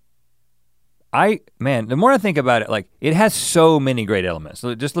 The more I think about it, like it has so many great elements. So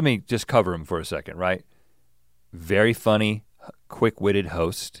let me cover them for a second, right? Very funny, quick-witted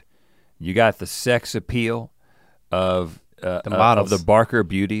host. You got the sex appeal of the Barker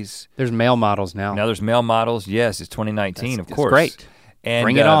beauties. There's male models now. Now there's male models. Yes, it's 2019, of course. Great. And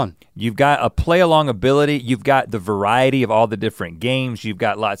bring it on. You've got a play along ability. You've got the variety of all the different games. You've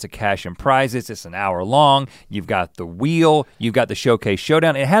got lots of cash and prizes. It's an hour long. You've got the wheel. You've got the showcase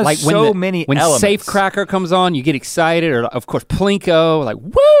showdown. It has many when elements. When Safecracker comes on, you get excited, or of course Plinko, like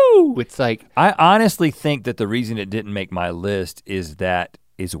woo! It's like I honestly think that the reason it didn't make my list is that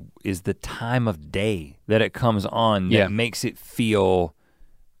is the time of day that it comes on that makes it feel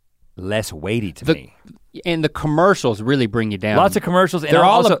less weighty to me. And the commercials really bring you down. Lots of commercials, and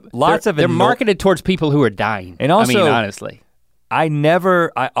they're marketed towards people who are dying. And also, I mean, honestly,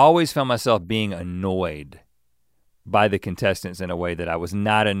 I always found myself being annoyed by the contestants in a way that I was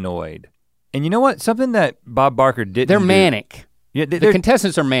not annoyed. And you know what? Something that Bob Barker didn't They're do, manic. Yeah, the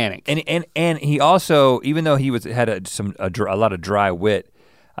contestants are manic. And he also, even though he had a lot of dry wit,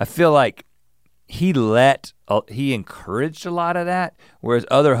 I feel like he encouraged a lot of that, whereas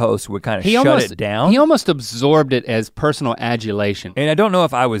other hosts would kind of shut it down. He almost absorbed it as personal adulation. And I don't know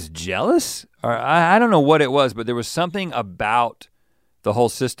if I was jealous or I don't know what it was, but there was something about the whole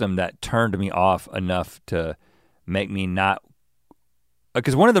system that turned me off enough to make me not,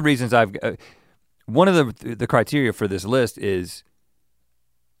 because one of the reasons one of the criteria for this list is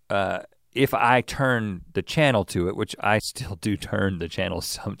if I turn the channel to it, which I still do turn the channel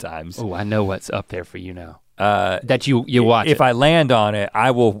sometimes. Oh, I know what's up there for you now. That you watch If I land on it,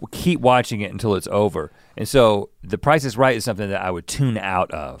 I will keep watching it until it's over. And so The Price is Right is something that I would tune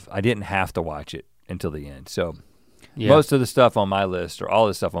out of. I didn't have to watch it until the end. So most of the stuff on my list, or all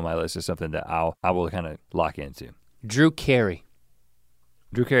the stuff on my list, is something that I will kind of lock into. Drew Carey's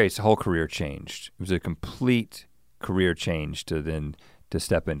whole career changed. It was a complete career change to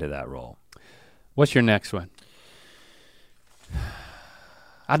step into that role. What's your next one?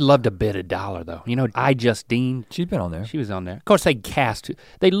 I'd love to bid $1 though. You know, Justine. She's been on there. She was on there. Of course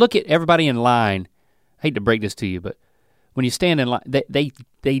they look at everybody in line. I hate to break this to you, but when you stand in line,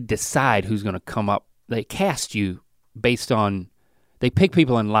 they decide who's gonna come up. They cast you based on, they pick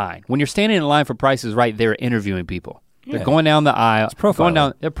people in line. When you're standing in line for Price is Right, they're interviewing people. Yeah. They're going down the aisle. It's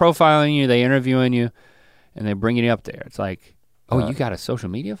profiling. They're profiling you, they're interviewing you, and they're bringing you up there. It's like, oh, you got a social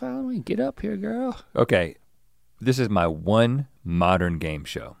media following? Get up here, girl. Okay, this is my one modern game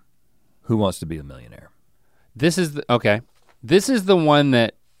show. Who Wants to Be a Millionaire? This is the one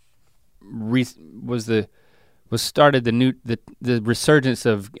that started the resurgence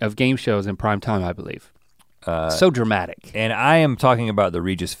of game shows in prime time, I believe. So dramatic. And I am talking about the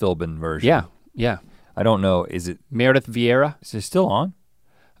Regis Philbin version. Yeah. I don't know, is it? Meredith Vieira? Is it still on?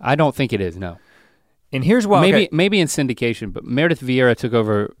 I don't think it is, no. And here's why. Maybe in syndication, but Meredith Vieira took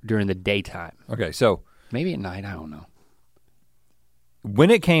over during the daytime. Okay, so. Maybe at night, I don't know. When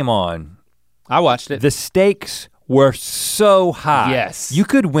it came on. I watched it. The stakes were so high. Yes. You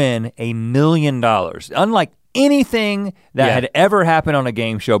could win $1 million. Unlike anything that had ever happened on a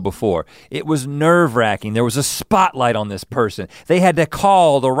game show before. It was nerve-wracking. There was a spotlight on this person. They had to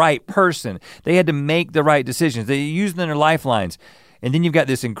call the right person. They had to make the right decisions. They used their lifelines. And then you've got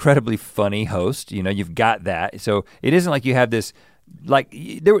this incredibly funny host, you know, you've got that. So it isn't like you have this, like,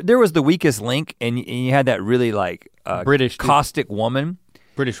 there was The Weakest Link and you had that really like British caustic woman.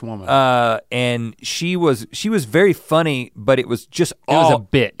 British woman. And she was very funny, but it was just it was a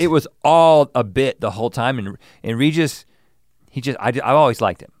bit. It was all a bit the whole time. And Regis, I always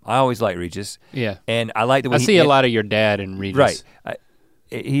liked him. I always liked Regis. Yeah. And I like the way I see a lot of your dad in Regis. Right.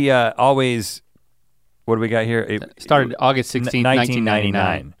 He always, what do we got here? It started August 16th,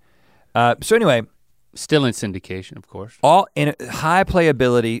 1999. So anyway. Still in syndication, of course. All in a high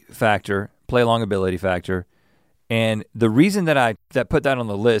playability factor, play along ability factor. And the reason that put that on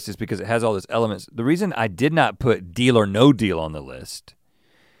the list is because it has all those elements. The reason I did not put Deal or No Deal on the list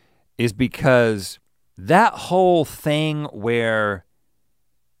is because that whole thing where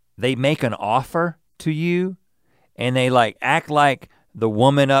they make an offer to you and they like act like the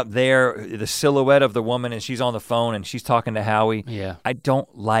woman up there, the silhouette of the woman, and she's on the phone and she's talking to Howie. Yeah. I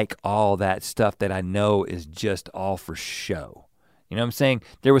don't like all that stuff that I know is just all for show. You know what I'm saying?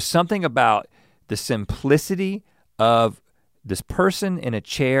 There was something about the simplicity of this person in a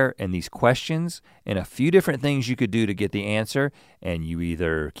chair and these questions and a few different things you could do to get the answer, and you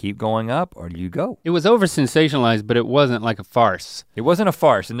either keep going up or you go. It was over sensationalized, but it wasn't like a farce. It wasn't a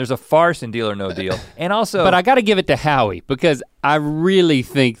farce, and there's a farce in Deal or No Deal. And also, but I gotta give it to Howie because I really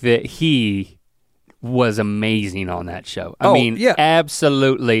think that he was amazing on that show. I mean, yeah.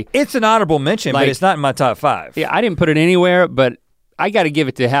 Absolutely. It's an honorable mention, but it's not in my top 5. Yeah, I didn't put it anywhere, but I gotta give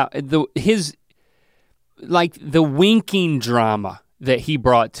it to Howie. His the winking drama that he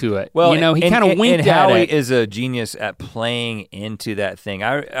brought to it. Well, you know, he kind of winked and at Howie it. is a genius at playing into that thing.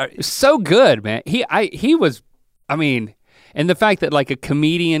 So good, man. He was, I mean, And the fact that like a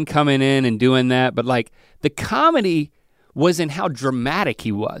comedian coming in and doing that, but like the comedy was in how dramatic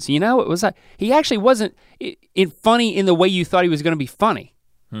he was, you know? It was like, he actually wasn't funny in the way you thought he was gonna be funny.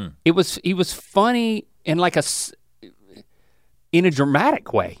 He was funny in like in a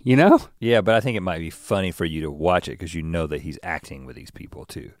dramatic way, you know? Yeah, but I think it might be funny for you to watch it because you know that he's acting with these people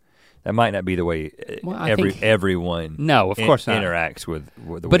too. That might not be the way everyone no, of course not. interacts with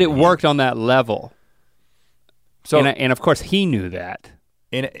the but way it worked on that level. So and of course he knew that.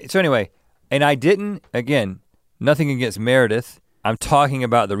 So anyway, and I didn't, again, nothing against Meredith. I'm talking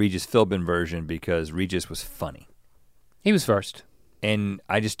about the Regis Philbin version because Regis was funny. He was first. And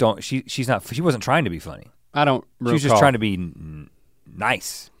I just don't, she wasn't trying to be funny. I don't recall. She was just trying to be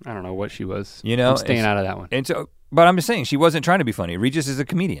nice. I don't know what she was. You know? I'm staying out of that one. And so, but I'm just saying, she wasn't trying to be funny. Regis is a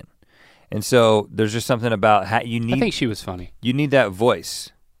comedian. And so there's just something about how you need. I think she was funny. You need that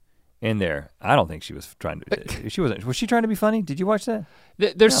voice in there. I don't think she was trying to, she wasn't, was she trying to be funny? Did you watch that?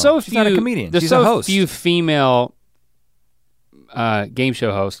 There's so few. She's not a comedian, there's she's so a host. few female game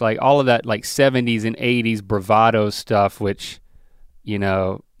show hosts, like all of that like 70s and 80s bravado stuff, which, you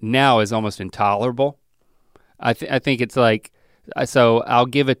know, now is almost intolerable. I think it's like, so I'll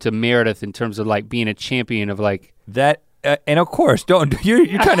give it to Meredith in terms of like being a champion of like. That, and of course, you're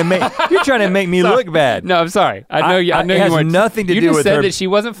trying to make me look bad. No, I'm sorry. I know you it has weren't. nothing to do with her. You just said that she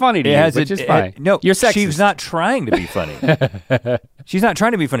wasn't funny to you, which is fine. No, you're sexist. She's not trying to be funny. She's not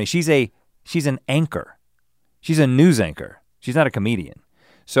trying to be funny. She's an anchor. She's a news anchor. She's not a comedian.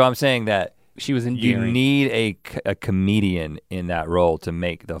 So I'm saying that she was endearing. You need a comedian in that role to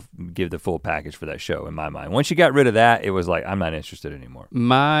give the full package for that show in my mind. Once you got rid of that, it was like, I'm not interested anymore.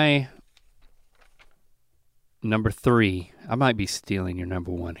 My number 3, I might be stealing your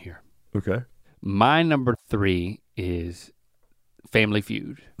number 1 here. Okay. My number 3 is Family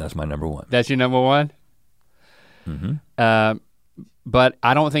Feud. That's my number 1. That's your number 1? Mm-hmm. But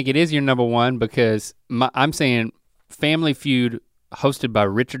I don't think it is your number 1 because I'm saying Family Feud hosted by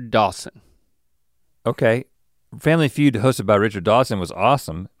Richard Dawson. Okay, Family Feud hosted by Richard Dawson was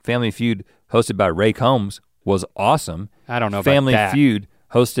awesome. Family Feud hosted by Ray Combs was awesome. I don't know Family about that. Feud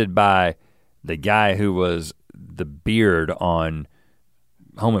hosted by the guy who was the beard on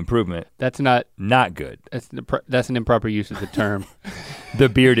Home Improvement. That's not good. That's an improper use of the term. The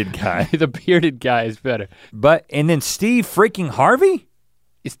bearded guy. The bearded guy is better. And then Steve freaking Harvey?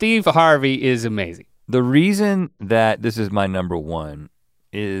 Steve Harvey is amazing. The reason that this is my number 1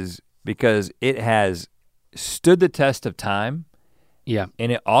 is because it has stood the test of time. Yeah.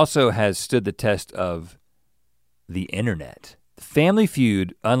 And it also has stood the test of the internet. Family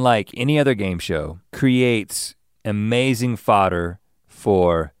Feud, unlike any other game show, creates amazing fodder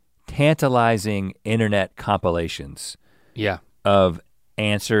for tantalizing internet compilations. Yeah. Of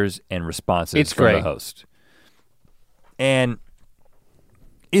answers and responses from the host. And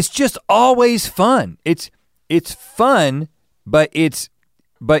it's just always fun. It's fun, but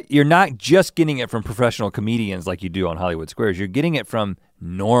you're not just getting it from professional comedians like you do on Hollywood Squares. You're getting it from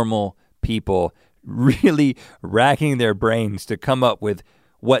normal people really racking their brains to come up with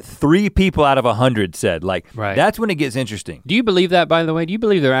what 3 people out of 100 said. Like, that's when it gets interesting. Do you believe that, by the way? Do you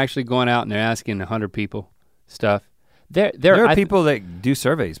believe they're actually going out and they're asking 100 people stuff? There are people that do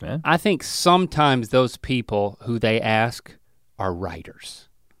surveys, man. I think sometimes those people who they ask are writers.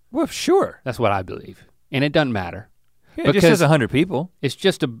 Well, sure. That's what I believe. And it doesn't matter. Yeah, it just says 100 people. It's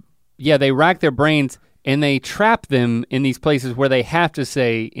just they rack their brains and they trap them in these places where they have to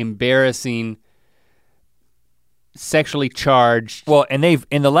say embarrassing, sexually charged. Well, and they've,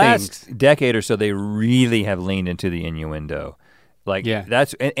 in the last decade or so, they really have leaned into the innuendo. Like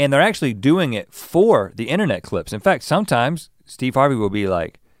that's, and they're actually doing it for the internet clips. In fact, sometimes Steve Harvey will be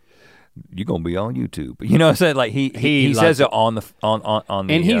like, "You're gonna be on YouTube," you know what I'm saying? Like he says it on the.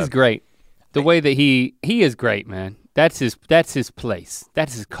 And he's great. The way that he is great, man. That's his place.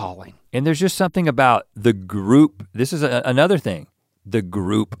 That's his calling. And there's just something about the group. This is another thing. The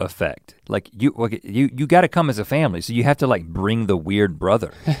group effect. Like you got to come as a family, so you have to like bring the weird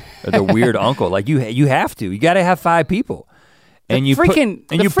brother or the weird uncle. Like you have to. You got to have 5 people. And you put the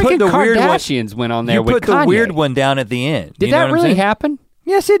Kardashians went on there with Kanye. You put the weird one down at the end. Did that really happen?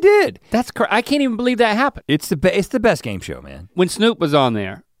 Yes, it did. I can't even believe that happened. It's the best game show, man. When Snoop was on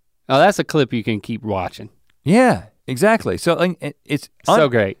there. Oh, that's a clip you can keep watching. Yeah, exactly. So it's so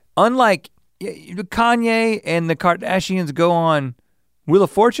great. Unlike Kanye and the Kardashians go on Wheel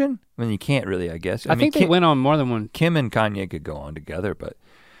of Fortune. I mean, you can't really, I guess. I think they went on more than one. Kim and Kanye could go on together, but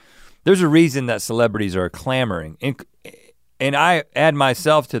there's a reason that celebrities are clamoring. And I add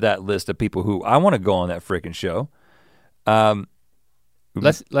myself to that list of people who I want to go on that freaking show.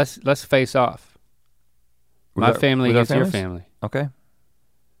 Let's face off. My family is your family. Okay.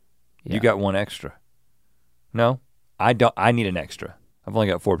 Yeah. You got one extra. No, I don't. I need an extra. I've only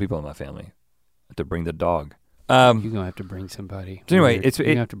got 4 people in my family. I have to bring the dog. You're gonna have to bring somebody. So anyway, you're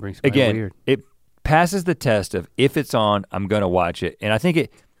gonna have to bring somebody again, weird. it passes the test of if it's on, I'm gonna watch it. And I think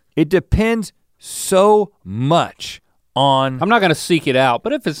it depends so much on. I'm not gonna seek it out,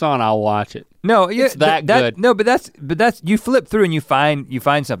 but if it's on, I'll watch it. No, yeah, it's that good. No, but that's you flip through and you find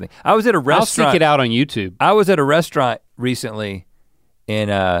something. I was at a restaurant. I'll seek it out on YouTube. I was at a restaurant recently,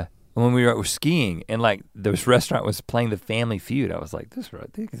 and when we were skiing, and like this restaurant was playing the Family Feud. I was like,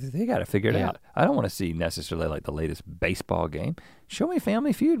 they got to figure it out. I don't want to see necessarily like the latest baseball game. Show me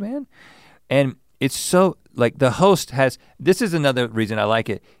Family Feud, man. And it's so like the host has. This is another reason I like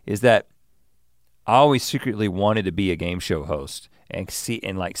it is that I always secretly wanted to be a game show host and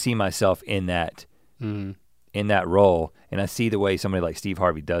see myself in that role. And I see the way somebody like Steve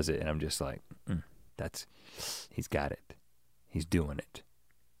Harvey does it, and I'm just like, he's got it. He's doing it.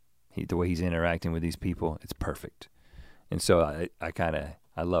 The way he's interacting with these people, it's perfect. And so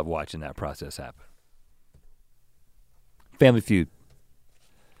I love watching that process happen. Family Feud,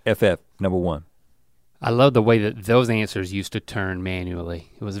 FF, #1. I love the way that those answers used to turn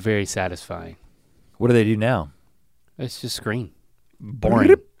manually. It was very satisfying. What do they do now? It's just screen. Boring.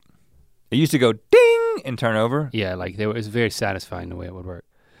 It used to go ding and turn over. Yeah, like it was very satisfying the way it would work.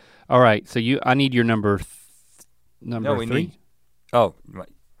 All right, so I need your number 3.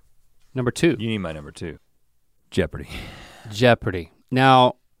 Number 2. You need my number 2. Jeopardy. Jeopardy.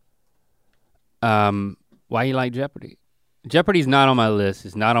 Now, why you like Jeopardy? Jeopardy's not on my list.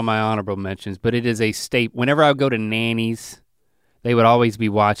 It's not on my honorable mentions, but it is a staple. Whenever I go to Nanny's, they would always be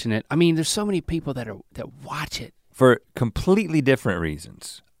watching it. I mean, there's so many people that watch it. For completely different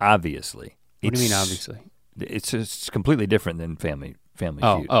reasons, obviously. What do you mean, obviously? It's completely different than Family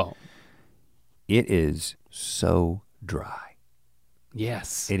Feud. Oh. It is so dry.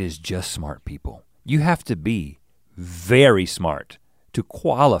 Yes. It is just smart people. You have to be very smart to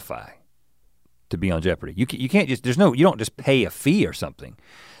qualify to be on Jeopardy. You can't just, you don't just pay a fee or something.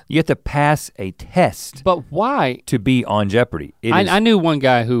 You have to pass a test. But why? To be on Jeopardy. I knew one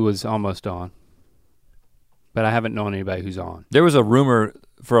guy who was almost on, but I haven't known anybody who's on. There was a rumor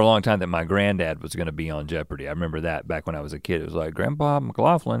for a long time that my granddad was gonna be on Jeopardy. I remember that back when I was a kid. It was like, Grandpa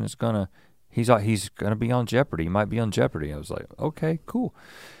McLaughlin is he's gonna be on Jeopardy. He might be on Jeopardy. I was like, okay, cool.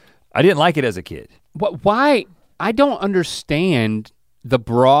 I didn't like it as a kid. Why? I don't understand the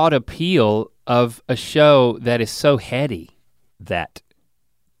broad appeal of a show that is so heady. That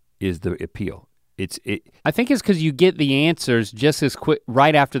is the appeal. I think it's because you get the answers just as quick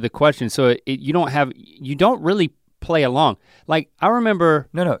right after the question, so you don't really play along. Like I remember.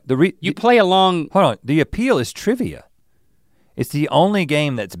 No. You play along. Hold on. The appeal is trivia. It's the only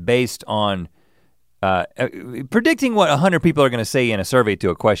game that's based on predicting what 100 people are going to say in a survey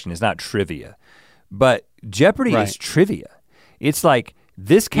to a question is not trivia, but Jeopardy is trivia. It's like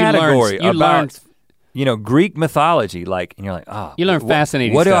this category about Greek mythology, like, and you're like, you learn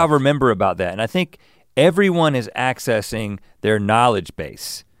fascinating what stuff. do I remember about that? And I think everyone is accessing their knowledge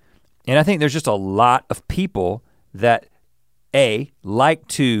base. And I think there's just a lot of people that like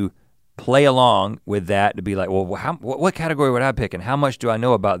to play along with that, to be like, well, what category would I pick and how much do I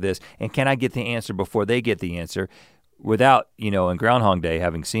know about this? And can I get the answer before they get the answer without, in Groundhog Day,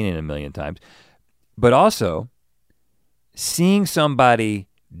 having seen it a million times. But also seeing somebody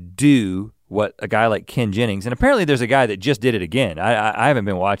do what a guy like Ken Jennings, and apparently there's a guy that just did it again. I haven't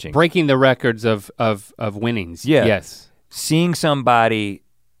been watching. Breaking the records of winnings. Yeah. Yes. Seeing somebody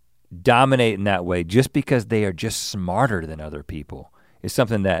dominate in that way just because they are just smarter than other people is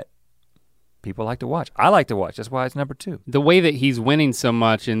something that people like to watch. I like to watch, that's why it's number 2. The way that he's winning so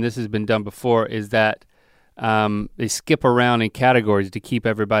much, and this has been done before, is that they skip around in categories to keep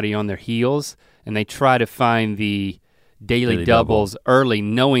everybody on their heels, and they try to find the daily doubles early,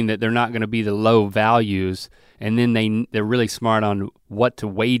 knowing that they're not gonna be the low values, and then they're really smart on what to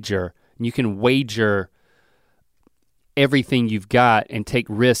wager. And you can wager everything you've got and take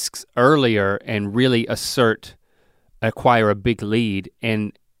risks earlier and really acquire a big lead.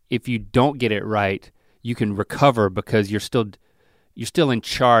 And if you don't get it right, you can recover because you're still in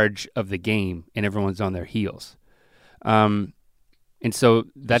charge of the game and everyone's on their heels. And so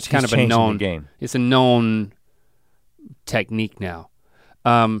that's kind of a known game. It's a known technique now.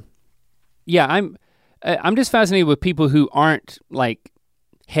 I'm just fascinated with people who aren't like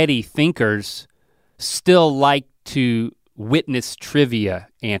heady thinkers still like to witness trivia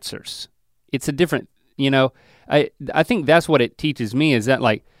answers. It's a different, I think that's what it teaches me, is that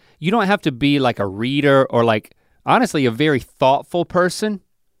like you don't have to be like a reader or like honestly a very thoughtful person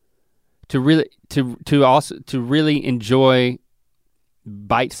to really enjoy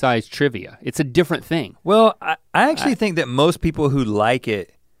bite-sized trivia. It's a different thing. Well, I actually think that most people who like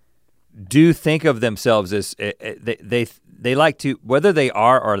it do think of themselves as they like to, whether they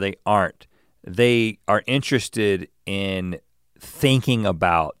are or they aren't, they are interested in thinking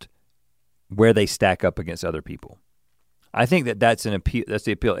about where they stack up against other people. I think that that's an appeal. That's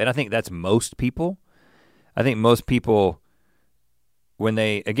the appeal, and I think that's most people. I think most people, I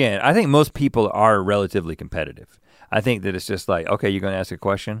think most people are relatively competitive. I think that it's just like, okay, you're gonna ask a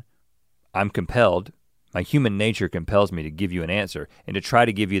question, I'm compelled, my human nature compels me to give you an answer and to try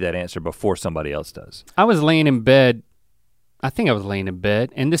to give you that answer before somebody else does. I was laying in bed,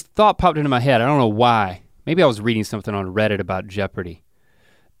 and this thought popped into my head, I don't know why. Maybe I was reading something on Reddit about Jeopardy.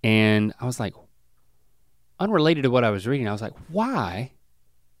 And I was like, unrelated to what I was reading, I was like, why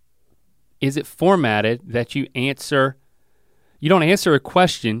is it formatted that you don't answer a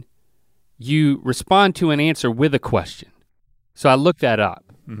question, you respond to an answer with a question? So I looked that up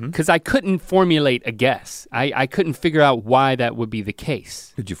because I couldn't formulate a guess. I couldn't figure out why that would be the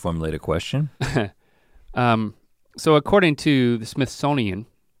case. Could you formulate a question? So according to the Smithsonian,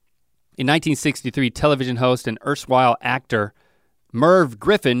 in 1963, television host and erstwhile actor Merv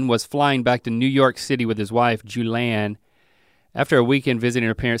Griffin was flying back to New York City with his wife, Julianne, after a weekend visiting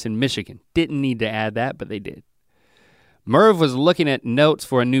her parents in Michigan. Didn't need to add that, but they did. Merv was looking at notes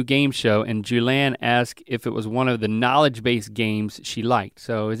for a new game show, and Julianne asked if it was one of the knowledge-based games she liked.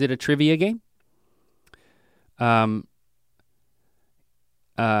 So is it a trivia game?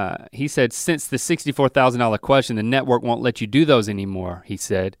 He said, since the $64,000 question, the network won't let you do those anymore, he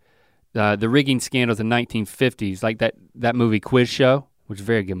said. The rigging scandals in the 1950s, like that movie Quiz Show, which is a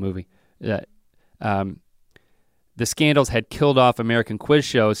very good movie. The scandals had killed off American quiz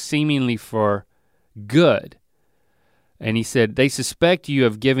shows seemingly for good. And he said, they suspect you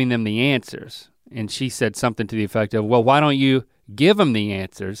of giving them the answers. And she said something to the effect of, well, why don't you give them the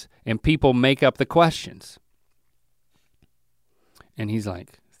answers and people make up the questions? And he's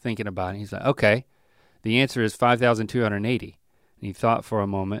like thinking about it. He's like, okay, the answer is 5,280. And he thought for a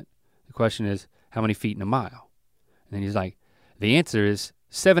moment. The question is, how many feet in a mile? And then he's like, the answer is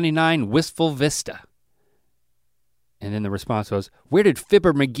 79 Wistful Vista. And then the response was, where did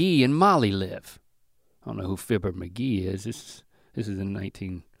Fibber McGee and Molly live? I don't know who Fibber McGee is. This is in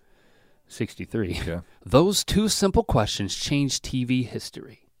 1963. Okay. Those two simple questions changed TV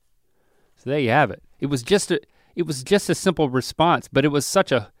history. So there you have it. It was just a simple response, but it was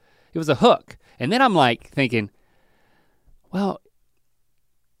a hook. And then I'm like thinking, well,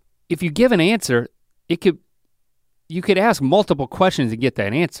 if you give an answer, you could ask multiple questions to get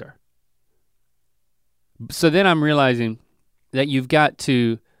that answer. So then I'm realizing that you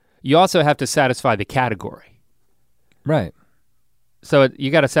also have to satisfy the category. Right. So you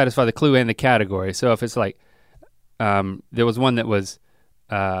gotta satisfy the clue and the category. So if it's like, there was one that was,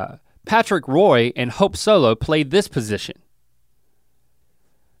 Patrick Roy and Hope Solo played this position.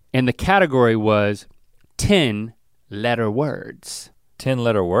 And the category was 10-letter words.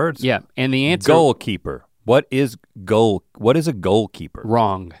 10-letter words? Yeah, and the answer— Goalkeeper. What is a goalkeeper?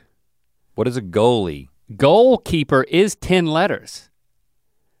 Wrong. What is a goalie? Goalkeeper is 10 letters.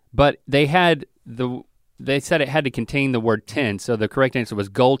 But they said it had to contain the word 10, so the correct answer was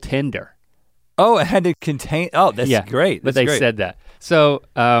goaltender. Oh, it had to contain, that's great. But they said that. So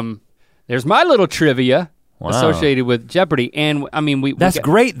there's my little trivia associated with Jeopardy. And I mean, that's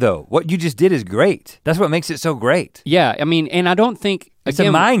great though. What you just did is great. That's what makes it so great. Yeah, I mean, and I don't think— It's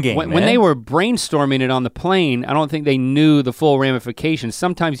a mind game, when they were brainstorming it on the plane, I don't think they knew the full ramifications.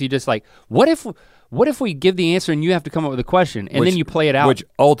 Sometimes you just like, what if we give the answer and you have to come up with a question, and then you play it out? Which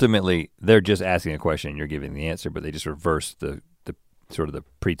ultimately, they're just asking a question and you're giving the answer, but they just reverse the sort of the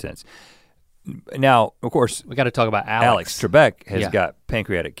pretense. Now, of course— we gotta talk about Alex Trebek has got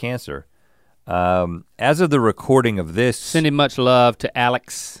pancreatic cancer. As of the recording of this— sending much love to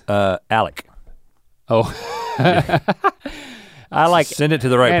Alex. Alec. Oh. Yeah. I like— send it to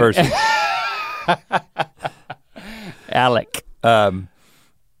the right person. Alec.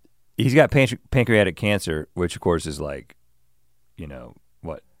 He's got pancreatic cancer, which of course is like,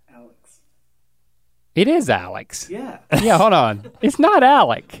 what? Alex. It is Alex. Yeah. Yeah, hold on. It's not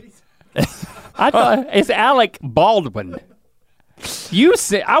Alec. I thought it's Alec Baldwin.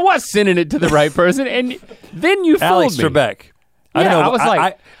 I was sending it to the right person, and then you fooled Alex me. Trebek. I don't know. I was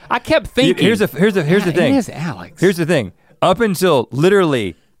I kept thinking. Here's the thing. It is Alex. Here's the thing. Up until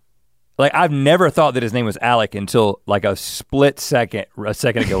literally, like I've never thought that his name was Alec until like a second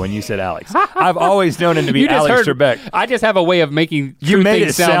ago when you said Alex. I've always known him to be Alex Trebek. I just have a way of making you made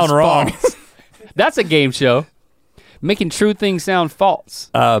it sound wrong. That's a game show. Making true things sound false.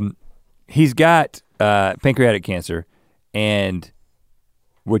 he's got pancreatic cancer, and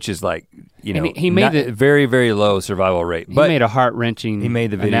which is like, you know, he made the very, very low survival rate. He made a heart-wrenching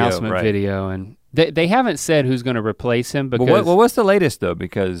announcement right. video, and they haven't said who's gonna replace him because well, what's the latest though?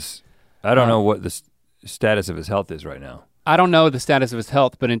 Because I don't know what the status of his health is right now. I don't know the status of his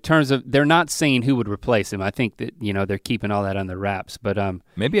health, but in terms of, they're not saying who would replace him. I think that, you know, they're keeping all that under wraps, but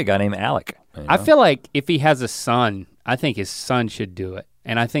maybe a guy named Alec. You know? I feel like if he has a son, I think his son should do it.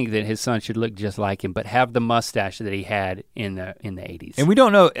 And I think that his son should look just like him, but have the mustache that he had in the 80s. And we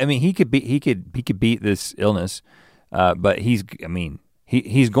don't know, I mean, he could beat this illness, but he's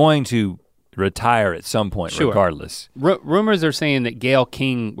going to retire at some point regardless. Rumors are saying that Gayle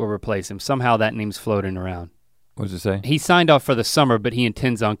King will replace him. Somehow that name's floating around. What does it say? He signed off for the summer, but he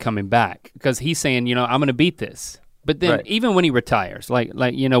intends on coming back because he's saying, you know, I'm gonna beat this. But then even when he retires, like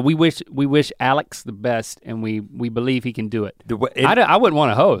you know, we wish Alex the best, and we believe he can do it. I wouldn't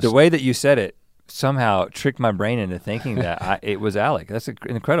want to host. The way that you said it somehow tricked my brain into thinking that it was Alec. That's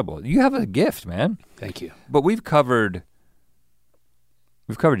incredible. You have a gift, man. Thank you. But we've covered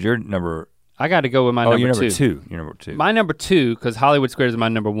your number. I got to go with my number two. Your number two. My number two, because Hollywood Squares is my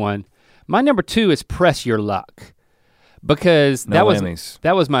number one. My number two is Press Your Luck, because that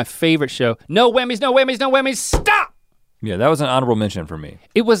was my favorite show. No whammies, no whammies, no whammies. Stop. Yeah, that was an honorable mention for me.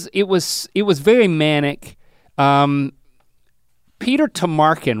 It was very manic. Peter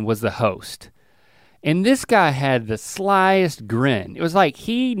Tamarkin was the host, and this guy had the slyest grin. It was like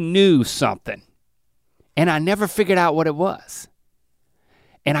he knew something, and I never figured out what it was.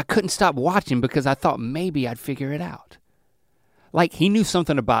 And I couldn't stop watching because I thought maybe I'd figure it out. Like he knew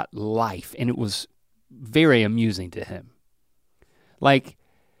something about life, and it was very amusing to him. Like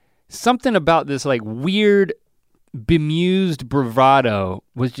something about this like weird, bemused bravado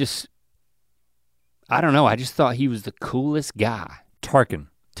was just, I don't know, I just thought he was the coolest guy. Tamarkin.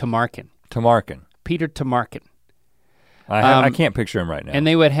 Peter Tamarkin. I can't picture him right now. And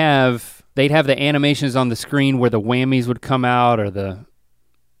they'd have the animations on the screen where the whammies would come out, or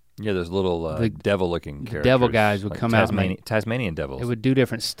those little devil-looking characters. Devil guys would come out. Tasmanian devils. It would do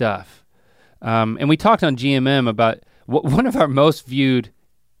different stuff. And we talked on GMM about one of our most viewed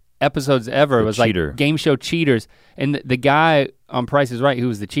episodes ever was cheater. Like game show cheaters. And the guy on Price is Right who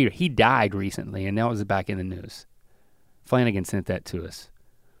was the cheater, he died recently, and now it was back in the news. Flanagan sent that to us.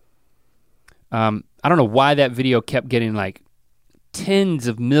 I don't know why that video kept getting like tens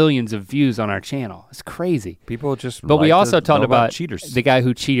of millions of views on our channel. It's crazy. People just But we also talked about cheaters. The guy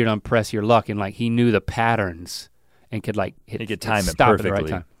who cheated on Press Your Luck, and like he knew the patterns and could like he could time it stop perfectly. at the right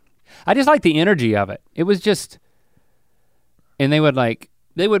time. I just like the energy of it. It was just, and they would make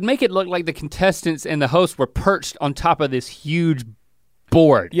it look like the contestants and the hosts were perched on top of this huge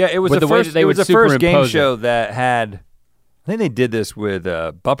board. Yeah, it was the first game show that had, I think they did this with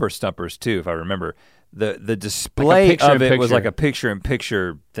bumper stumpers too, if I remember. The display like of it was like a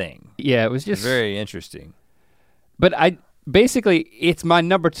picture-in-picture thing. Yeah, it was just very interesting. But basically it's my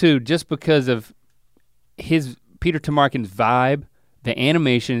number two just because of Peter Tamarkin's vibe, the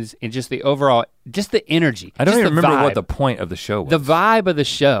animations, and just the overall, just the energy. I don't even remember what the point of the show was. The vibe of the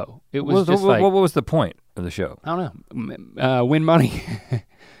show. It was just like, what was the point of the show? I don't know. Win money.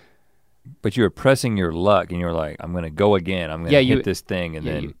 But you were pressing your luck, and you were like, "I'm gonna go again. I'm gonna hit this thing," and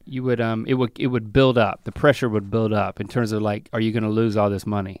then you would it would build up. The pressure would build up in terms of like, are you gonna lose all this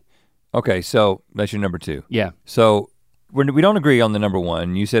money? Okay, so that's your number two. Yeah. So we don't agree on the number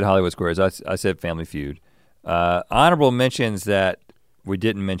one. You said Hollywood Squares. I said Family Feud. Honorable mentions that we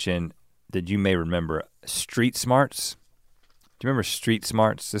didn't mention that you may remember. Street Smarts. Do you remember Street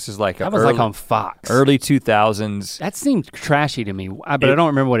Smarts? This is like that was like on Fox. Early 2000s. That seemed trashy to me, but I don't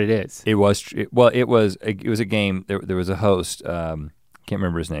remember what it is. It was a game. There was a host, can't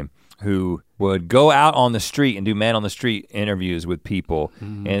remember his name, who would go out on the street and do man on the street interviews with people,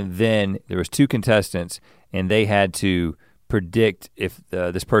 and then there was two contestants, and they had to predict if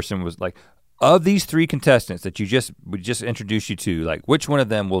this person was like, of these three contestants that we just introduced you to, like which one of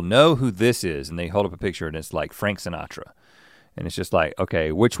them will know who this is, and they hold up a picture and it's like Frank Sinatra. And it's just like,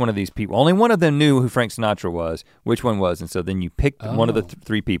 okay, which one of these people, only one of them knew who Frank Sinatra was, which one was, and so then you picked one of the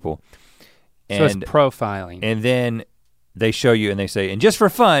three people. So it's profiling. And then they show you and they say, and just for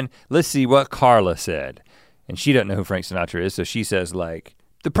fun, let's see what Carla said. And she doesn't know who Frank Sinatra is, so she says like,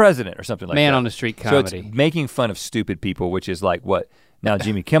 the president or something like that. Man on the street comedy. So it's making fun of stupid people, which is like what now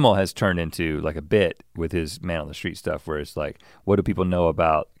Jimmy Kimmel has turned into like a bit with his man on the street stuff, where it's like, what do people know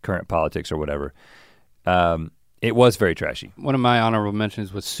about current politics or whatever? It was very trashy. One of my honorable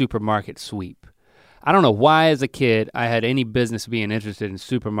mentions was Supermarket Sweep. I don't know why as a kid I had any business being interested in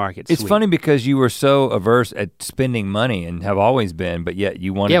supermarket sweep. It's funny because you were so averse at spending money and have always been, but yet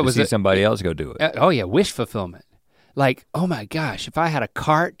you wanted to see somebody else go do it. Oh yeah, wish fulfillment. Like, oh my gosh, if I had a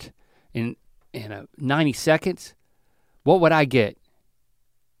cart in 90 seconds, what would I get?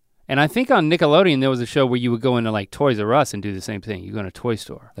 And I think on Nickelodeon there was a show where you would go into like Toys R Us and do the same thing. You go in a toy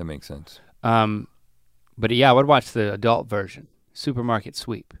store. That makes sense. But yeah, I would watch the adult version, Supermarket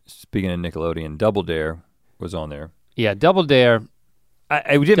Sweep. Speaking of Nickelodeon, Double Dare was on there. Yeah, Double Dare.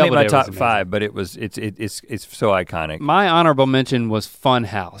 I didn't make my top 5, but it's so iconic. My honorable mention was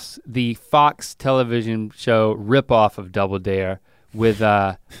Funhouse, the Fox television show ripoff of Double Dare, with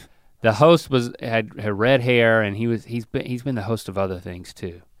the host had red hair, and he's been the host of other things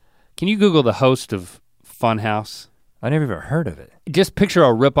too. Can you Google the host of Funhouse? I never even heard of it. Just picture a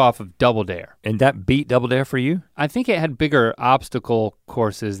ripoff of Double Dare. And that beat Double Dare for you? I think it had bigger obstacle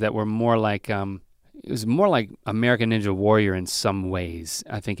courses that were more like, it was more like American Ninja Warrior in some ways,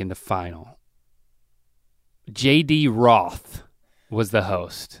 I think in the final. J.D. Roth was the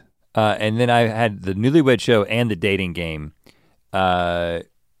host. And then I had the Newlywed Show and the Dating Game.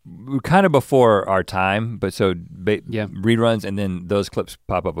 Kind of before our time, but reruns, and then those clips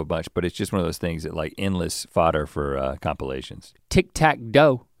pop up a bunch, but it's just one of those things that like endless fodder for compilations.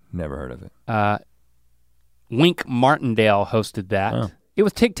 Tic-Tac-Doe. Never heard of it. Wink Martindale hosted that. Oh. It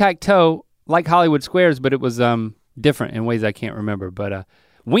was tic-tac-toe like Hollywood Squares, but it was different in ways I can't remember. But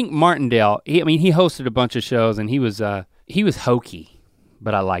Wink Martindale, he hosted a bunch of shows, and he was hokey,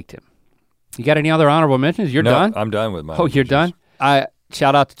 but I liked him. You got any other honorable mentions? You're done? I'm done with my mentions. You're done?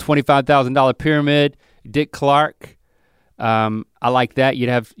 Shout out to $25,000 Pyramid, Dick Clark. I like that. You'd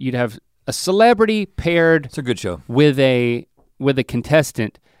have a celebrity paired. It's a good show. With a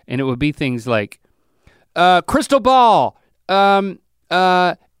contestant, and it would be things like crystal ball, magic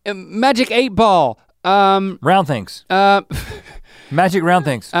 8-ball, round things, magic round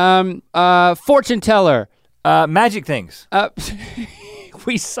things, fortune teller, magic things.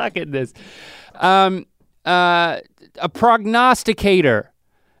 We suck at this. A prognosticator,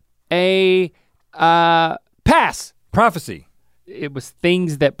 a pass. Prophecy. It was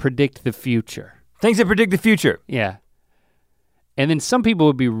things that predict the future. Things that predict the future. Yeah. And then some people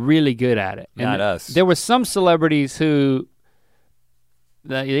would be really good at it. Not us. There were some celebrities who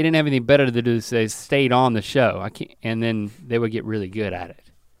they didn't have anything better to do, so they stayed on the show. And then they would get really good at it.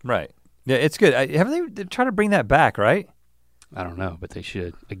 Right. Yeah, it's good. Haven't they tried to bring that back, right? I don't know, but they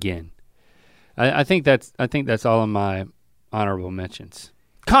should again. I think that's all of my honorable mentions.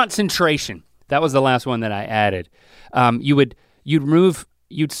 Concentration. That was the last one that I added. It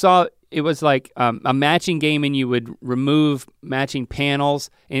was like a matching game, and you would remove matching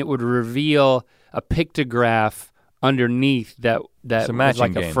panels, and it would reveal a pictograph underneath that was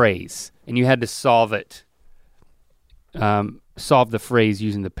like a phrase, and you had to solve it. Solve the phrase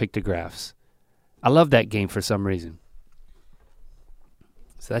using the pictographs. I love that game for some reason.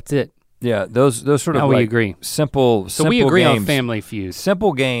 So that's it. Yeah, those sort of we agree. Simple we agree games, on Family Feud.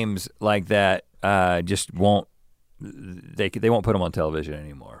 Simple games like that just won't. They won't put them on television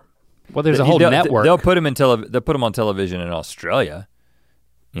anymore. Well, there's a whole network. They'll put them on television in Australia.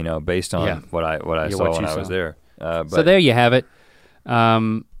 You know, based on what I saw when I was there. So there you have it.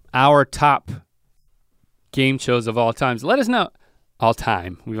 Our top game shows of all times. Let us know. All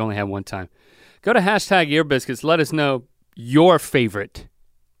time. We've only had one time. Go to #EarBiscuits. Let us know your favorite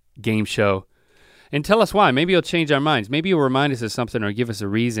game show and tell us why. Maybe you'll change our minds. Maybe you'll remind us of something or give us a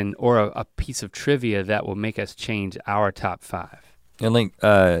reason or a piece of trivia that will make us change our top 5. And Link,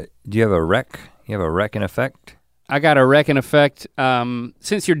 do you have a rec? You have a rec in effect? I got a rec in effect.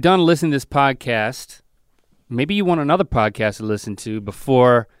 Since you're done listening to this podcast, maybe you want another podcast to listen to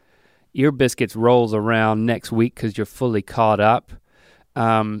before Ear Biscuits rolls around next week because you're fully caught up.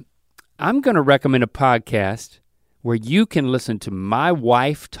 I'm gonna recommend a podcast where you can listen to my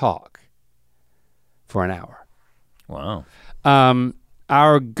wife talk for an hour. Wow.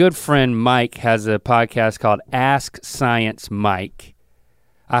 Our good friend Mike has a podcast called Ask Science Mike.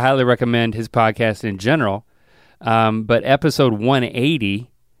 I highly recommend his podcast in general, but episode 180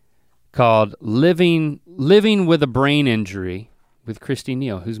 called Living with a Brain Injury with Christy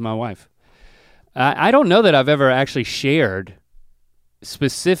Neal, who's my wife. I don't know that I've ever actually shared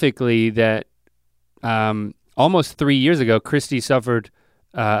specifically that almost 3 years ago, Christy suffered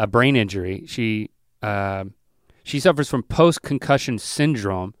a brain injury. She suffers from post-concussion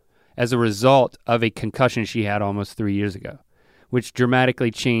syndrome as a result of a concussion she had almost 3 years ago, which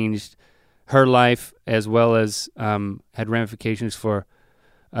dramatically changed her life as well as had ramifications for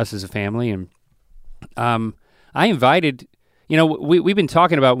us as a family. And I invited, you know, we've been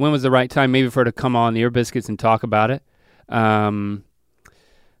talking about when was the right time maybe for her to come on the Ear Biscuits and talk about it.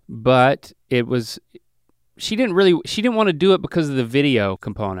 But it was, she didn't want to do it because of the video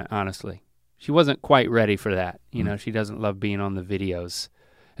component, honestly. She wasn't quite ready for that. You know, she doesn't love being on the videos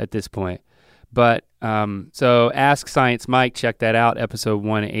at this point. But so Ask Science Mike, check that out, episode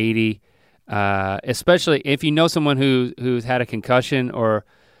 180. Especially if you know someone who's had a concussion or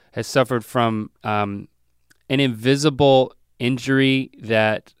has suffered from an invisible injury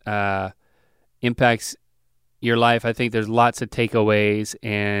that impacts your life. I think there's lots of takeaways,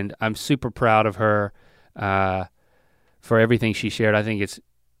 and I'm super proud of her for everything she shared. I think it's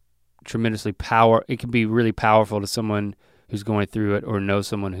tremendously it can be really powerful to someone who's going through it or knows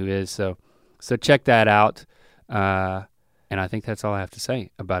someone who is. So check that out. And I think that's all I have to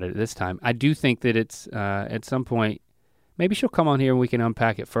say about it this time. I do think that it's at some point, maybe she'll come on here and we can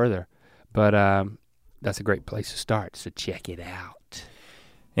unpack it further. But that's a great place to start, so check it out.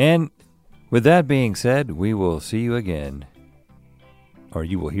 And with that being said, we will see you again, or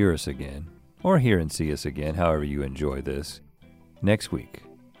you will hear us again, or hear and see us again, however you enjoy this, next week.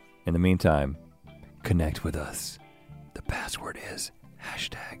 In the meantime, connect with us. The password is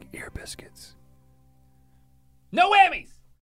 #earbiscuits. No whammies!